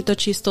hace un poquito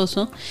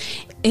chistoso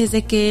es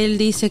de que él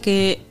dice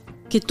que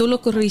tú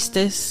lo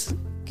corriste,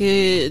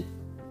 que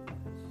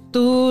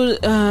tú,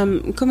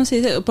 ¿cómo se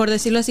dice? Por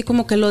decirlo así,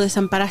 como que lo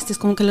desamparaste,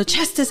 como que lo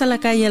echaste a la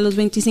calle a los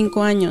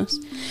 25 años.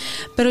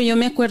 Pero yo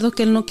me acuerdo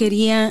que él no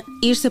quería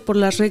irse por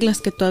las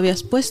reglas que tú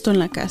habías puesto en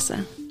la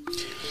casa.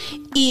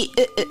 Y,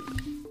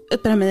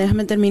 espérame,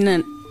 déjame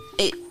terminar.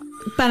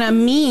 Para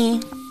mí,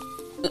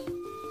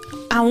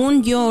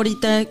 aún yo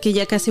ahorita que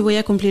ya casi voy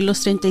a cumplir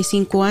los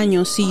 35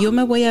 años, si yo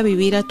me voy a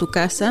vivir a tu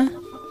casa,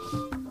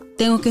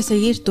 tengo que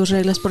seguir tus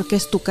reglas porque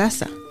es tu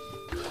casa.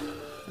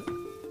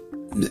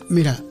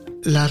 Mira,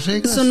 las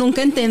reglas...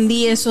 Nunca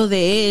entendí eso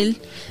de él,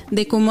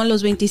 de cómo a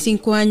los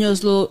 25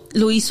 años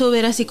lo hizo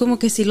ver así como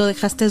que si lo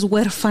dejaste es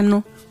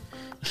huérfano.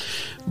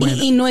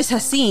 Bueno. Y no es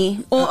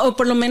así. O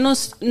por lo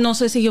menos, no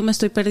sé si yo me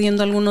estoy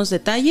perdiendo algunos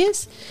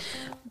detalles,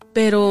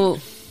 pero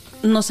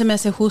no se me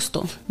hace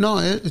justo. No,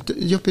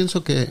 yo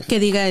pienso que... Que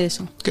diga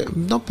eso. Que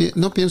no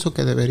pienso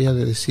que debería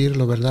de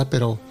decirlo, ¿verdad?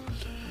 Pero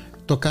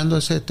tocando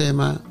ese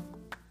tema,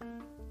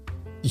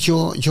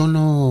 yo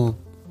no...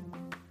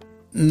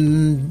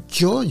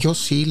 Yo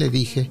sí le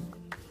dije,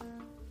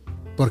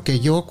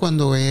 porque yo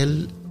cuando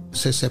él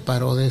se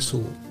separó de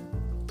su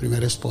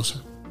primera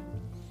esposa,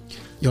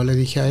 yo le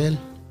dije a él,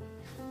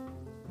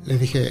 le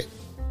dije,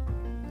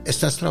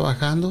 ¿estás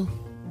trabajando?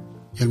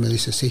 Y él me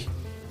dice, sí.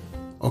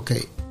 Ok,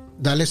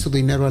 dale su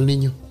dinero al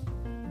niño.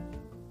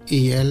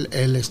 Y él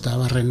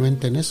estaba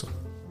renuente en eso,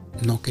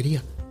 no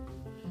quería.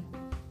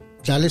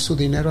 Dale su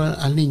dinero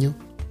al niño.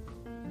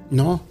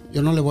 No,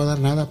 yo no le voy a dar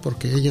nada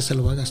porque ella se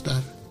lo va a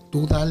gastar.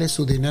 Tú dale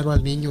su dinero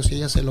al niño, si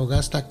ella se lo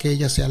gasta, que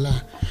ella sea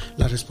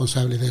la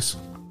responsable de eso.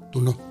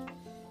 Tú no.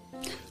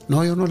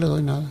 No, yo no le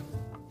doy nada.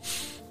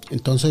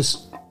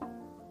 Entonces,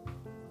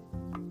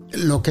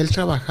 lo que él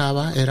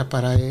trabajaba era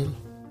para él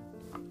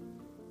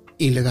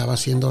y le daba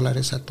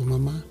 $100 a tu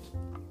mamá.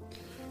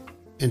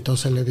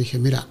 Entonces le dije,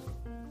 mira,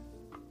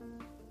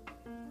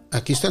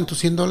 aquí están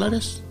tus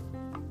 $100.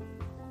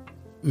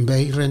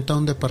 Ve y renta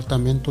un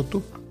departamento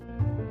tú.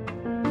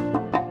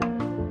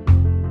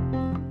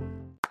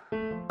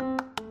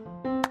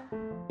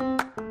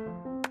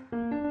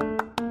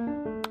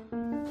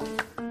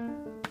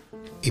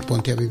 Y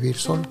ponte a vivir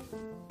solo.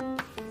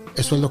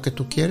 Eso es lo que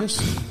tú quieres.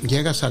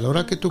 Llegas a la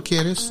hora que tú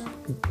quieres.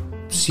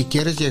 Si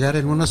quieres llegar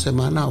en una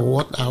semana o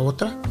a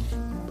otra,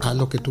 haz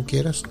lo que tú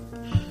quieras.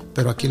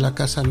 Pero aquí la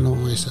casa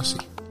no es así.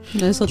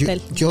 No es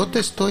hotel. Yo te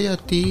estoy a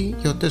ti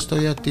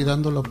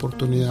dando la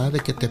oportunidad de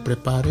que te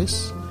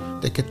prepares,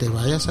 de que te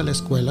vayas a la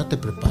escuela, te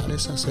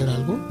prepares a hacer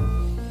algo.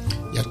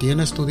 Ya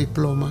tienes tu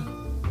diploma.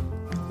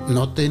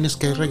 No tienes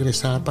que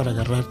regresar para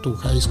agarrar tu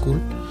high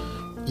school.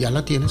 Ya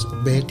la tienes,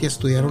 vete a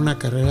estudiar una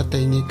carrera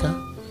técnica,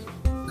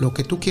 lo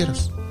que tú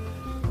quieras,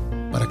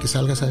 para que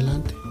salgas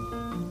adelante.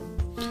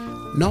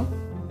 No,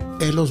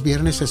 él los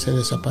viernes se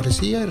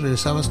desaparecía y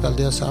regresaba hasta el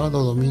día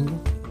sábado o domingo.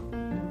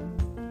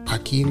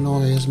 Aquí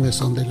no es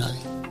mesón de nadie.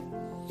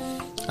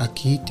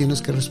 Aquí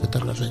tienes que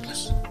respetar las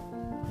reglas.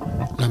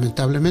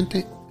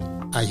 Lamentablemente,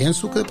 allá en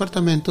su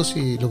departamento,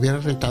 si lo hubiera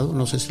rentado,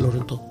 no sé si lo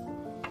rentó,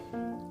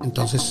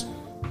 entonces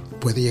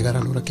puede llegar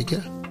a la hora que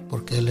quiera,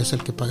 porque él es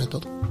el que paga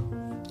todo.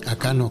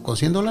 Acá no, con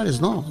 $100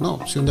 no.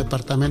 Si un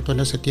departamento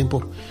en ese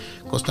tiempo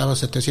costaba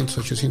 $700,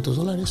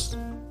 $800,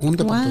 un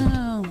departamento.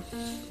 Wow.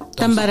 Entonces,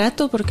 tan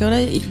barato, porque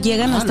ahora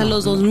llegan hasta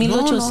los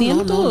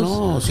 2,800.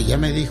 No, si ya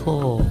me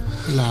dijo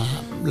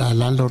la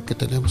landlord que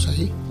tenemos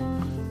ahí,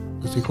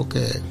 nos dijo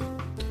que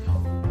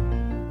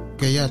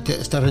ella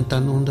está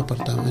rentando un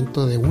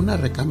departamento de una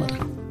recámara.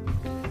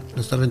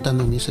 Lo está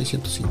rentando en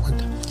 $1,650.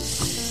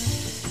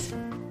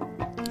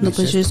 No,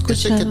 pues yo he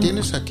escuchado. Ese que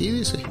tienes aquí,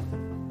 dice,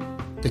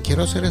 te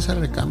quiero hacer esa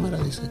recámara,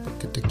 dice,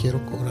 porque te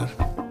quiero cobrar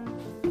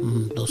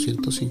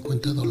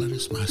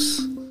 $250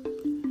 más.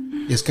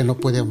 Y es que no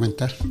puede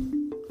aumentar.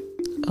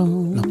 Oh.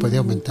 No puede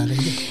aumentar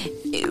ella.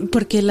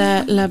 Porque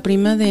la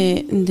prima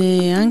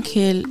de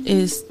Ángel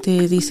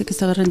dice que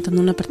estaba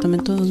rentando un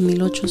apartamento de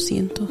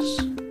 2,800.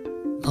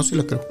 No, sí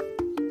lo creo.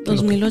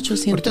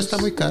 2,800. Ahorita está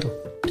muy caro.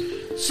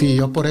 Sí,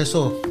 yo por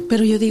eso.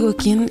 Pero yo digo,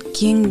 ¿quién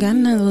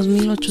gana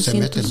 2,800?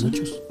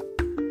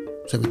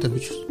 Se meten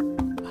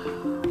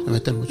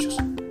muchos.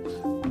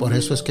 Por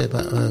eso es que,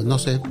 no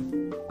sé,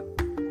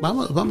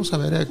 vamos a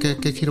ver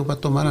qué giro va a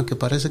tomar, aunque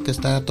parece que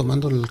está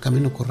tomando el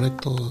camino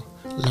correcto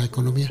la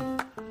economía.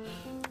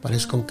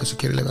 Parece como que se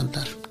quiere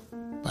levantar.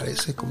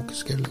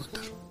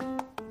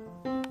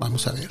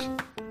 Vamos a ver.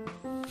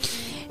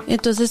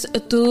 Entonces,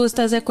 ¿tú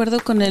estás de acuerdo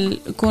con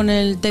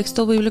el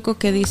texto bíblico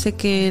que dice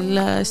que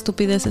la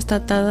estupidez está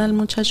atada al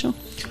muchacho?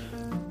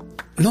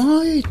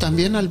 No, y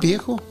también al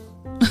viejo.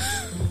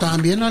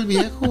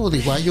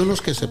 Digo, hay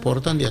unos que se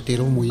portan de a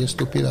tiro muy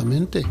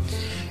estúpidamente.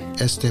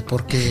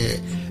 Porque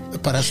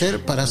para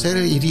ser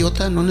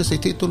idiota no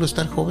necesita uno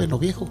estar joven o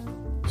viejo.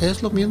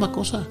 Es la misma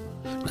cosa.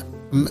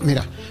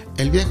 Mira,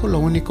 el viejo lo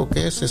único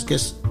que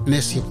es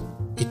necio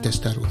y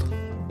testarudo.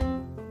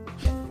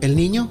 El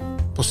niño,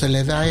 pues se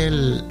le da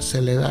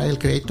el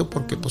crédito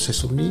porque pues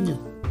es un niño.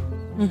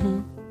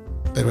 Uh-huh.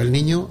 Pero el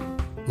niño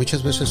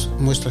muchas veces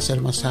muestra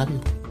ser más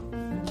sabio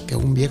que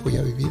un viejo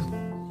ya vivido,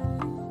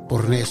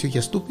 por necio y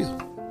estúpido.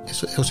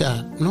 Eso, o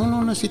sea,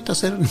 no necesita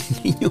ser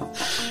niño.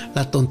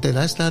 La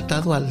tontería está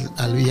atado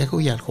al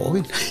viejo y al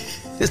joven.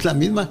 Es la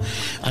misma.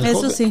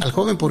 Al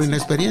joven por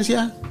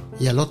inexperiencia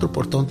y al otro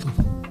por tonto.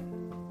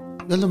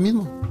 Es lo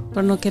mismo.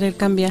 Por no querer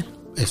cambiar.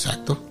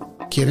 Exacto.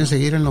 Quieren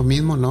seguir en lo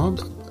mismo, ¿no?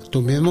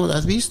 Tú mismo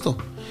has visto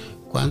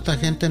cuánta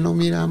gente no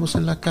miramos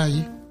en la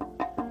calle.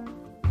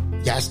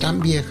 Ya están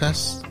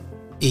viejas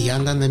y ya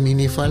andan de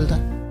minifalda.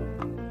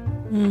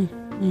 Uh-huh.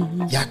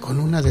 Ya con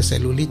una de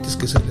celulitis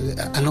que se le...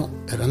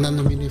 pero andan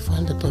de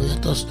minifalda todavía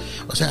todos.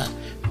 O sea,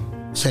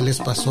 se les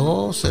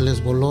pasó, se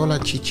les voló la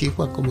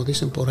chichigua, como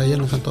dicen por ahí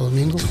en Santo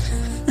Domingo.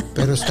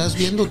 Pero estás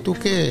viendo tú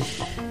que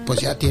pues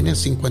ya tienen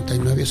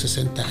 59 o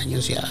 60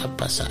 años, ya ha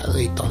pasado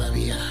y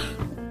todavía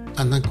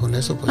andan con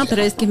eso. Pues no,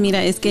 pero es que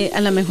mira, es que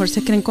a lo mejor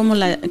se creen como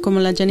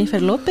la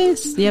Jennifer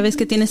López. Ya ves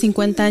que tiene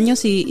 50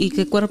 años y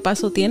qué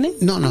cuerpazo tiene.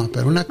 No,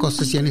 pero una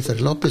cosa es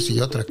Jennifer López y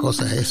otra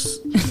cosa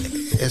es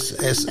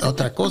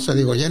otra cosa.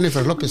 Digo,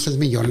 Jennifer López es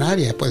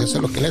millonaria, puede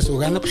hacer lo que le dé su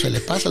gana, pues se le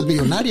pasa, es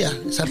millonaria,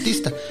 es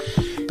artista.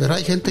 Pero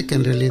hay gente que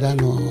en realidad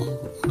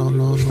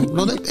no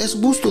es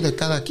gusto de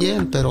cada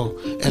quien, pero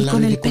en la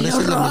ridiculez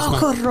es la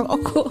misma.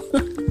 Rojo.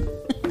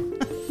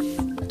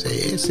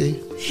 Sí.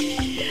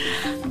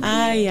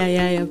 Ay,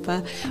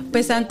 papá.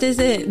 Pues antes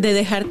de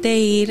dejarte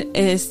ir,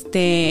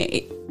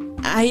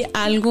 ¿hay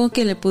algo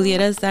que le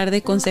pudieras dar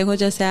de consejo,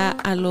 ya sea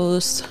a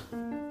los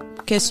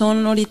que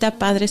son ahorita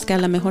padres que a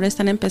lo mejor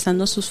están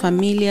empezando sus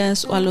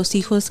familias, o a los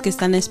hijos que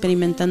están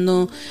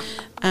experimentando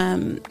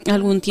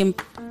algún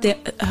tiempo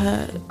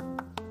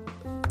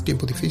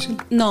 ¿Tiempo difícil?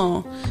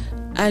 No,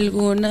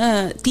 algún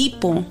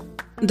tipo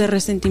de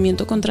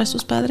resentimiento contra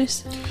sus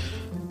padres?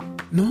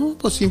 No,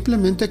 pues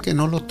simplemente que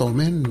no lo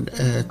tomen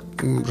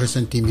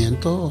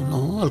resentimiento,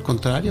 no, al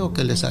contrario,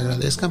 que les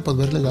agradezcan por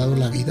haberle dado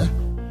la vida.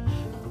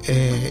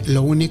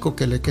 Lo único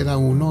que le queda a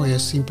uno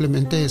es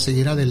simplemente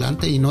seguir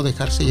adelante y no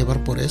dejarse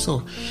llevar por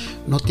eso.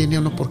 No tiene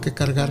uno por qué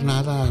cargar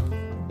nada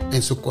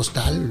en su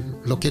costal,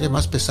 lo quiere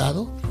más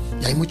pesado.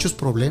 Y hay muchos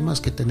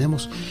problemas que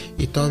tenemos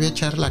y todavía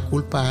echar la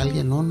culpa a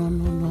alguien, no.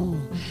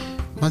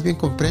 Más bien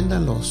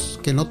compréndanlos,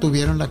 que no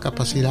tuvieron la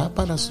capacidad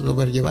para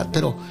sobrellevar,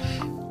 pero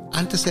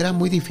antes era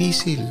muy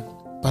difícil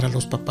para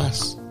los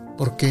papás,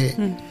 porque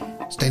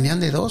tenían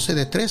de 12,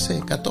 de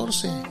 13,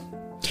 14.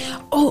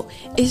 Oh,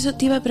 eso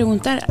te iba a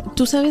preguntar.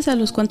 ¿Tú sabes a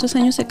los cuántos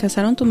años se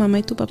casaron tu mamá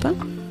y tu papá?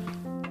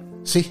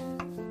 Sí.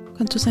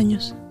 ¿Cuántos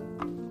años?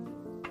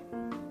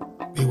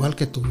 Igual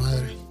que tu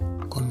madre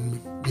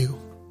conmigo.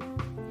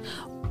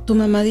 Tu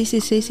mamá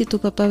 16 y tu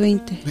papá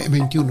 20.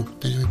 21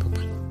 tenía mi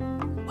papá.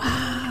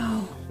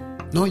 Wow.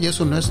 No, y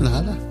eso no es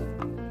nada.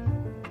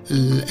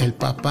 El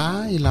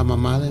papá y la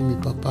mamá de mi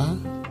papá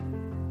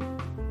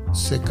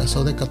se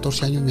casó de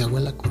 14 años mi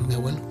abuela con mi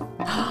abuelo.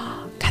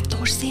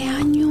 14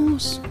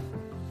 años.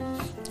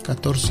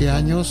 14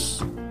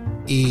 años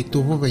y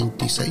tuvo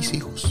 26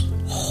 hijos.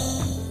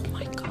 Oh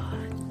my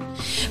God.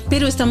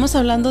 Pero estamos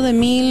hablando de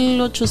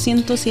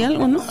 1800 y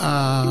algo, ¿no?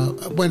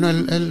 Bueno,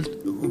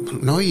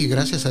 no, y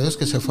gracias a Dios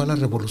que se fue a la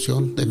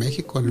Revolución de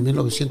México en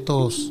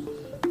 1900.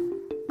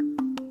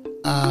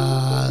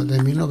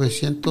 Del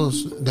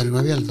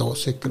 9 al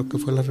 12 creo que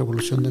fue la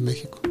Revolución de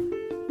México.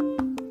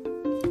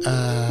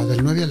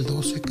 Del 9 al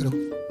 12 creo.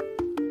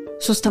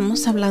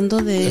 Estamos hablando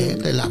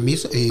de la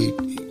misa y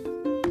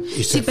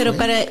sí, pero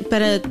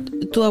para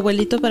tu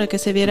abuelito, para que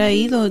se hubiera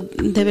ido,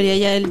 debería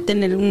ya él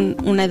tener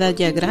una edad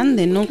ya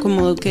grande, ¿no?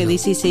 Como que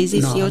 16,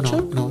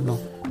 18. No.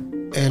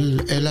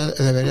 Él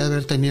debería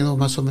haber tenido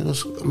más o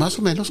menos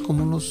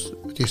como unos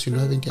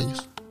 19, 20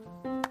 años.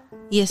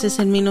 Y ese es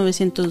en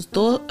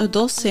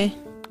 1912.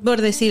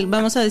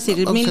 Vamos a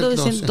decir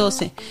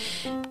 1912.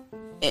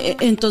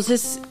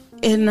 Entonces,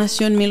 él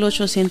nació en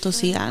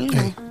 1800 y algo.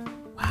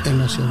 Él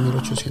nació en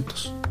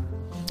 1800.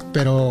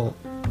 Pero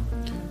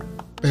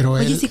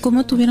oye, él... ¿y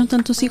cómo tuvieron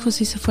tantos hijos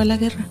si se fue a la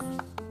guerra?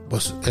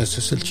 Pues ese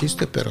es el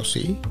chiste, pero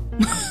sí.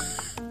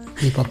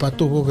 Mi papá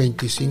tuvo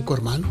 25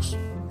 hermanos.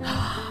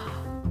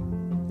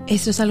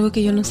 Eso es algo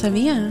que yo no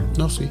sabía.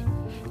 No, sí.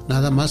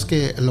 Nada más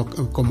que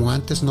como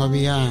antes no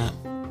había,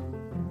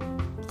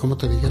 ¿cómo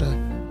te dijera?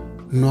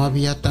 No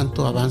había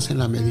tanto avance en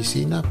la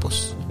medicina,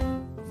 pues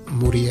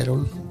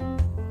murieron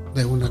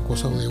de una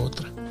cosa o de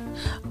otra.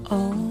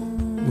 Oh.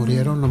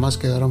 Murieron, nomás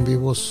quedaron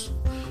vivos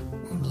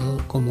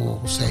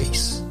como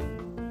 6.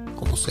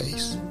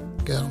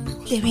 Quedaron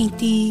vivos. De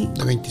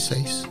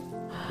 26.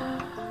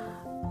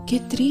 Qué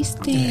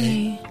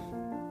triste.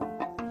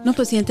 No,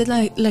 pues si antes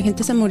la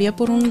gente se moría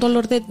por un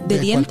dolor de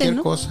diente,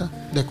 ¿no?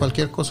 De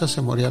cualquier cosa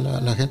se moría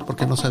la gente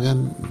porque no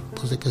sabían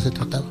pues de qué se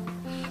trataba.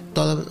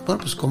 Bueno,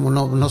 pues como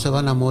no se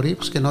van a morir,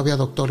 pues que no había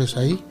doctores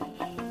ahí,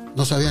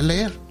 no sabían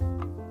leer,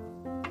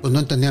 pues no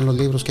entendían los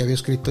libros que había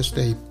escrito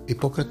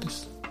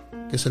Hipócrates,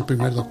 que es el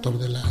primer doctor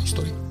de la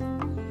historia.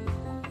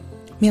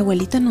 Mi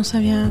abuelita no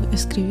sabía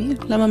escribir,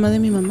 la mamá de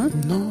mi mamá.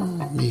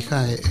 No, mi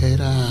hija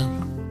era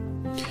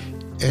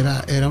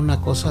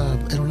una cosa,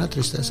 era una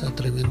tristeza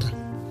tremenda.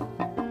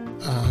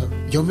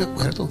 Yo me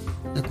acuerdo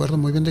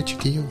muy bien de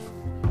chiquillo.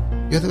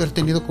 Yo de haber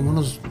tenido como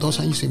unos 2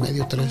 años y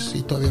medio, 3,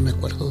 y todavía me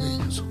acuerdo de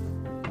ellos.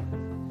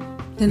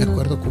 Me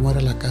acuerdo cómo era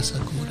la casa,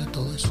 cómo era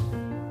todo eso.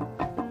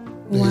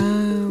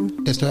 Wow.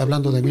 Te estoy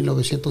hablando de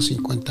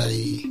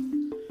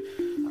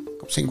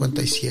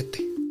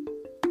 1957.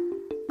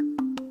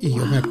 Y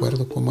yo me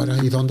acuerdo cómo era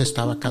y dónde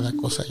estaba cada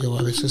cosa. Yo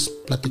a veces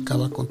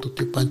platicaba con tu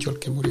tío Pancho, el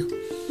que murió.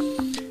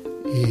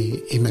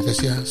 Y me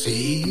decía,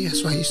 sí,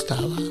 eso ahí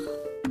estaba.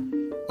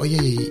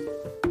 Oye,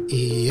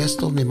 y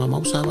esto, mi mamá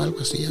usaba algo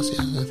así.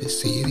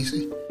 Sí,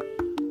 dice.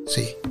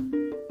 Sí.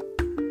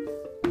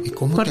 ¿Y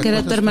cómo? Porque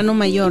era tu hermano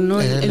mayor, ¿no?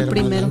 El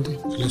primero. Grande,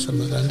 él es el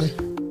más grande.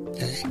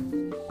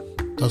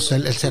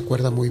 Entonces él se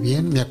acuerda muy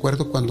bien. Me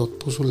acuerdo cuando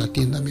puso la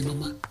tienda mi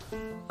mamá.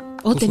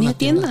 ¿Oh, tenía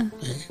tienda?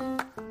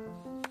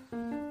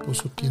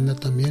 Puso tienda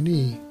también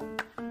y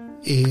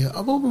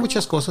hubo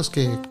muchas cosas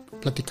que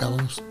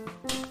platicábamos,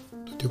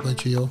 tu tío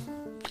Pancho y yo.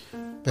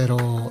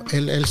 Pero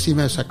él sí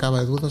me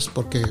sacaba de dudas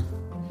porque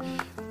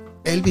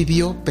él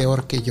vivió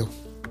peor que yo.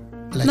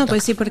 No,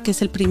 pues sí, porque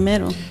es el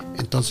primero.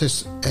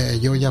 Entonces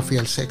yo ya fui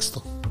el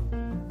sexto.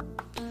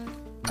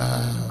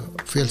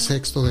 Fui el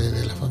sexto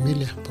de la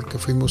familia porque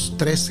fuimos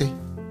 13.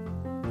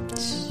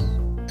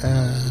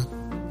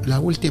 La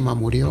última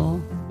murió,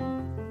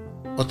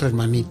 otra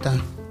hermanita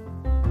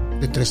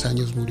de 3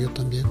 años murió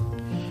también.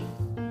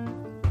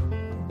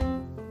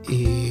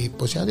 Y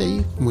pues ya de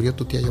ahí murió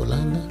tu tía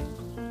Yolanda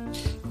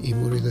y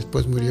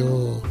después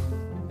murió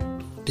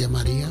tu tía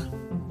María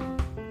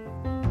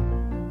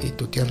y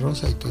tu tía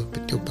Rosa y tu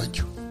tío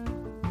Pancho.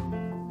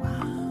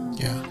 Wow.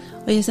 Ya.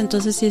 Oye,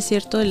 entonces sí es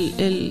cierto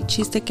el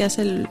chiste que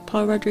hace el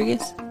Paul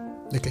Rodríguez.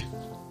 ¿De qué?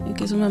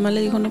 Que su mamá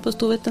le dijo, no, pues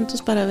tuve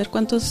tantos para ver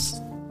cuántos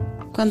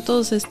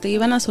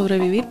iban a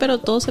sobrevivir, pero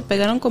todos se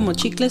pegaron como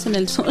chicles en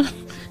el sol.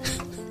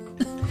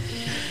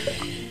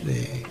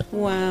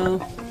 Wow.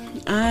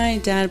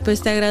 Ay, ya,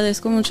 pues te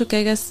agradezco mucho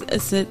que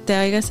te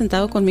hayas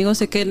sentado conmigo.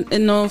 Sé que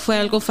no fue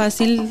algo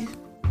fácil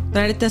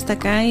traerte hasta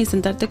acá y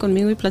sentarte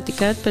conmigo y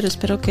platicar, pero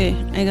espero que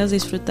hayas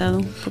disfrutado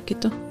un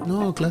poquito.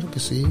 No, claro que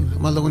sí.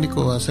 Más lo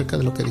único acerca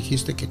de lo que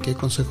dijiste, que qué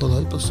consejo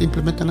doy, pues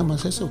simplemente nada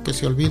más eso, que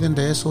se olviden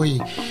de eso y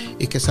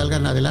que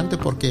salgan adelante,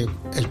 porque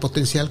el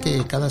potencial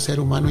que cada ser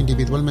humano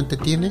individualmente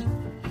tiene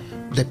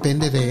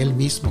depende de él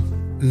mismo,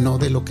 no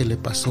de lo que le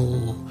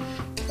pasó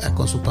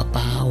con su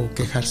papá o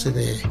quejarse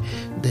de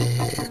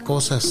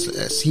cosas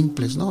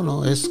simples.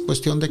 No, es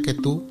cuestión de que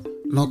tú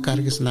no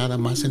cargues nada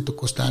más en tu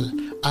costal.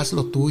 Haz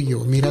lo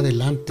tuyo, mira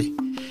adelante.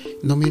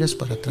 No mires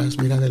para atrás,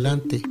 mira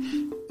adelante.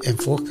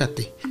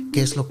 Enfócate,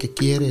 qué es lo que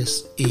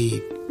quieres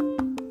y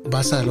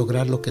vas a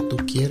lograr lo que tú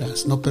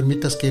quieras. No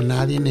permitas que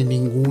nadie, ni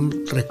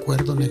ningún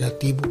recuerdo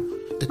negativo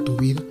de tu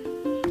vida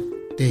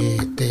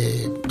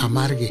te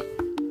amargue.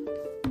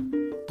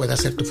 Puede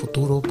ser tu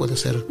futuro, puede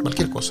ser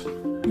cualquier cosa.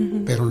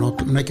 Uh-huh. Pero no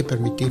hay que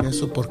permitir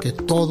eso, porque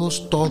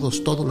todos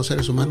los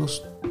seres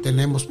humanos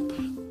tenemos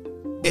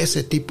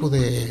ese tipo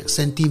de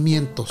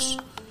sentimientos,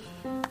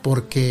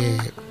 porque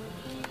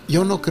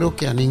yo no creo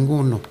que a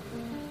ninguno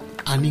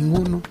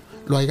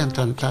lo hayan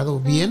tratado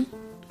bien,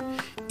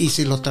 y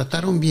si lo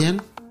trataron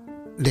bien,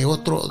 de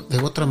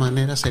otra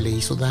manera se le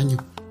hizo daño.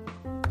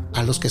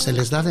 A los que se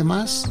les da de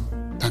más,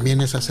 también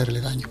es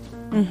hacerle daño.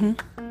 Uh-huh.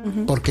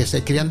 Uh-huh. Porque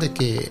se crían de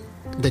que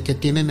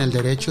tienen el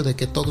derecho de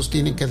que todos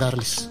tienen que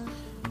darles.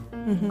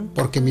 Uh-huh.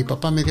 Porque mi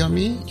papá me dio a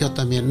mí, yo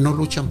también. No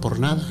luchan por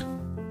nada.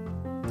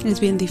 Es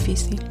bien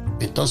difícil.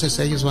 Entonces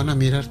ellos van a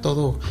mirar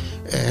todo,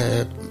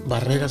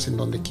 barreras en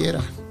donde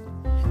quiera.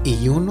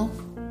 Y uno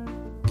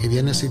que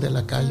viene así de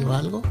la calle o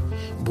algo,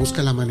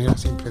 busca la manera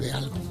siempre de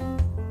algo.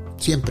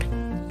 Siempre.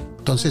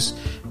 Entonces,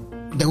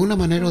 de una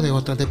manera o de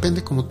otra,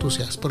 depende como tú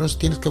seas. Por eso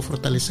tienes que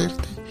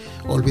fortalecerte,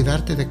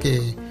 olvidarte de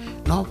que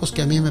no, pues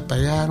que a mí me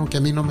pagaron, que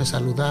a mí no me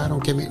saludaron,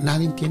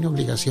 nadie tiene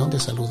obligación de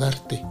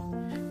saludarte.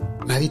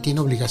 Nadie tiene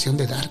obligación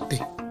de darte.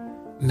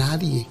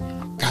 Nadie.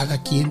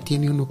 Cada quien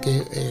tiene uno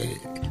que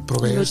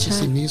proveerse a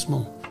sí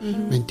mismo.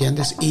 Uh-huh. ¿Me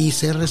entiendes? Y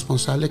ser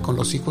responsable con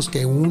los hijos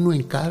que uno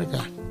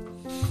encarga.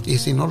 Y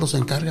si no los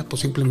encarga,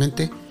 pues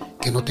simplemente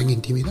que no tenga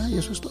intimidad, y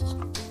eso es todo.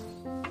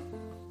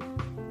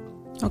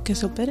 O que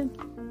se operen.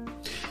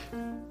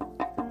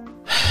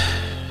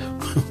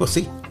 Pues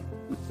sí.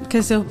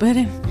 Que se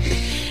operen.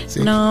 Sí.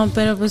 No,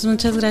 pero pues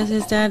muchas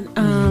gracias, Dad.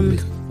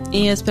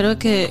 Y espero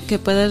que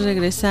puedas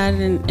regresar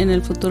en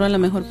el futuro, a lo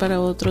mejor para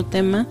otro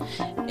tema.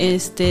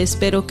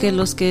 Espero que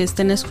los que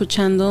estén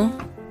escuchando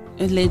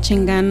le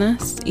echen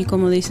ganas y,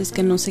 como dices,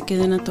 que no se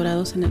queden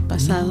atorados en el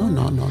pasado.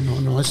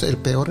 No, es el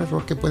peor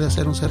error que puede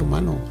hacer un ser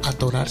humano,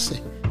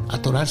 atorarse.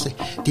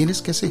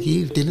 Tienes que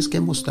seguir, tienes que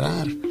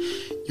mostrar.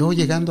 Yo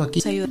llegando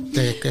aquí, ¿qué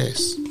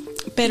es?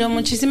 Pero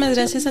muchísimas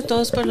gracias a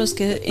todos por los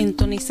que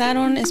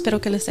sintonizaron.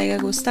 Espero que les haya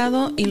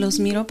gustado y los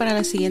miro para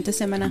la siguiente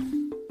semana.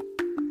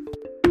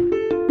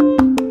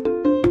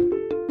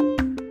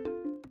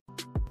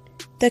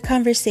 The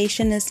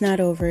conversation is not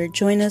over.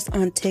 Join us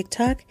on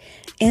TikTok,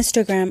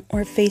 Instagram,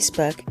 or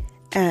Facebook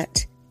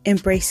at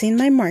Embracing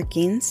My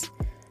Markings.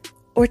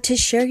 Or to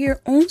share your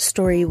own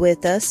story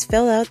with us,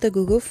 fill out the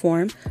Google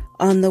form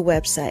on the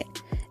website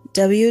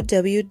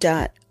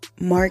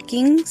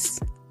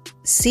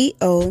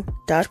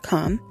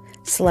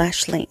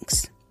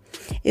www.markingsco.com/links.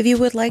 If you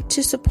would like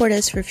to support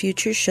us for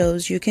future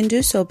shows, you can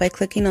do so by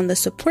clicking on the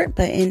support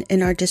button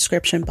in our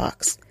description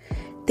box.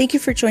 Thank you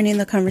for joining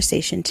the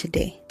conversation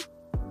today.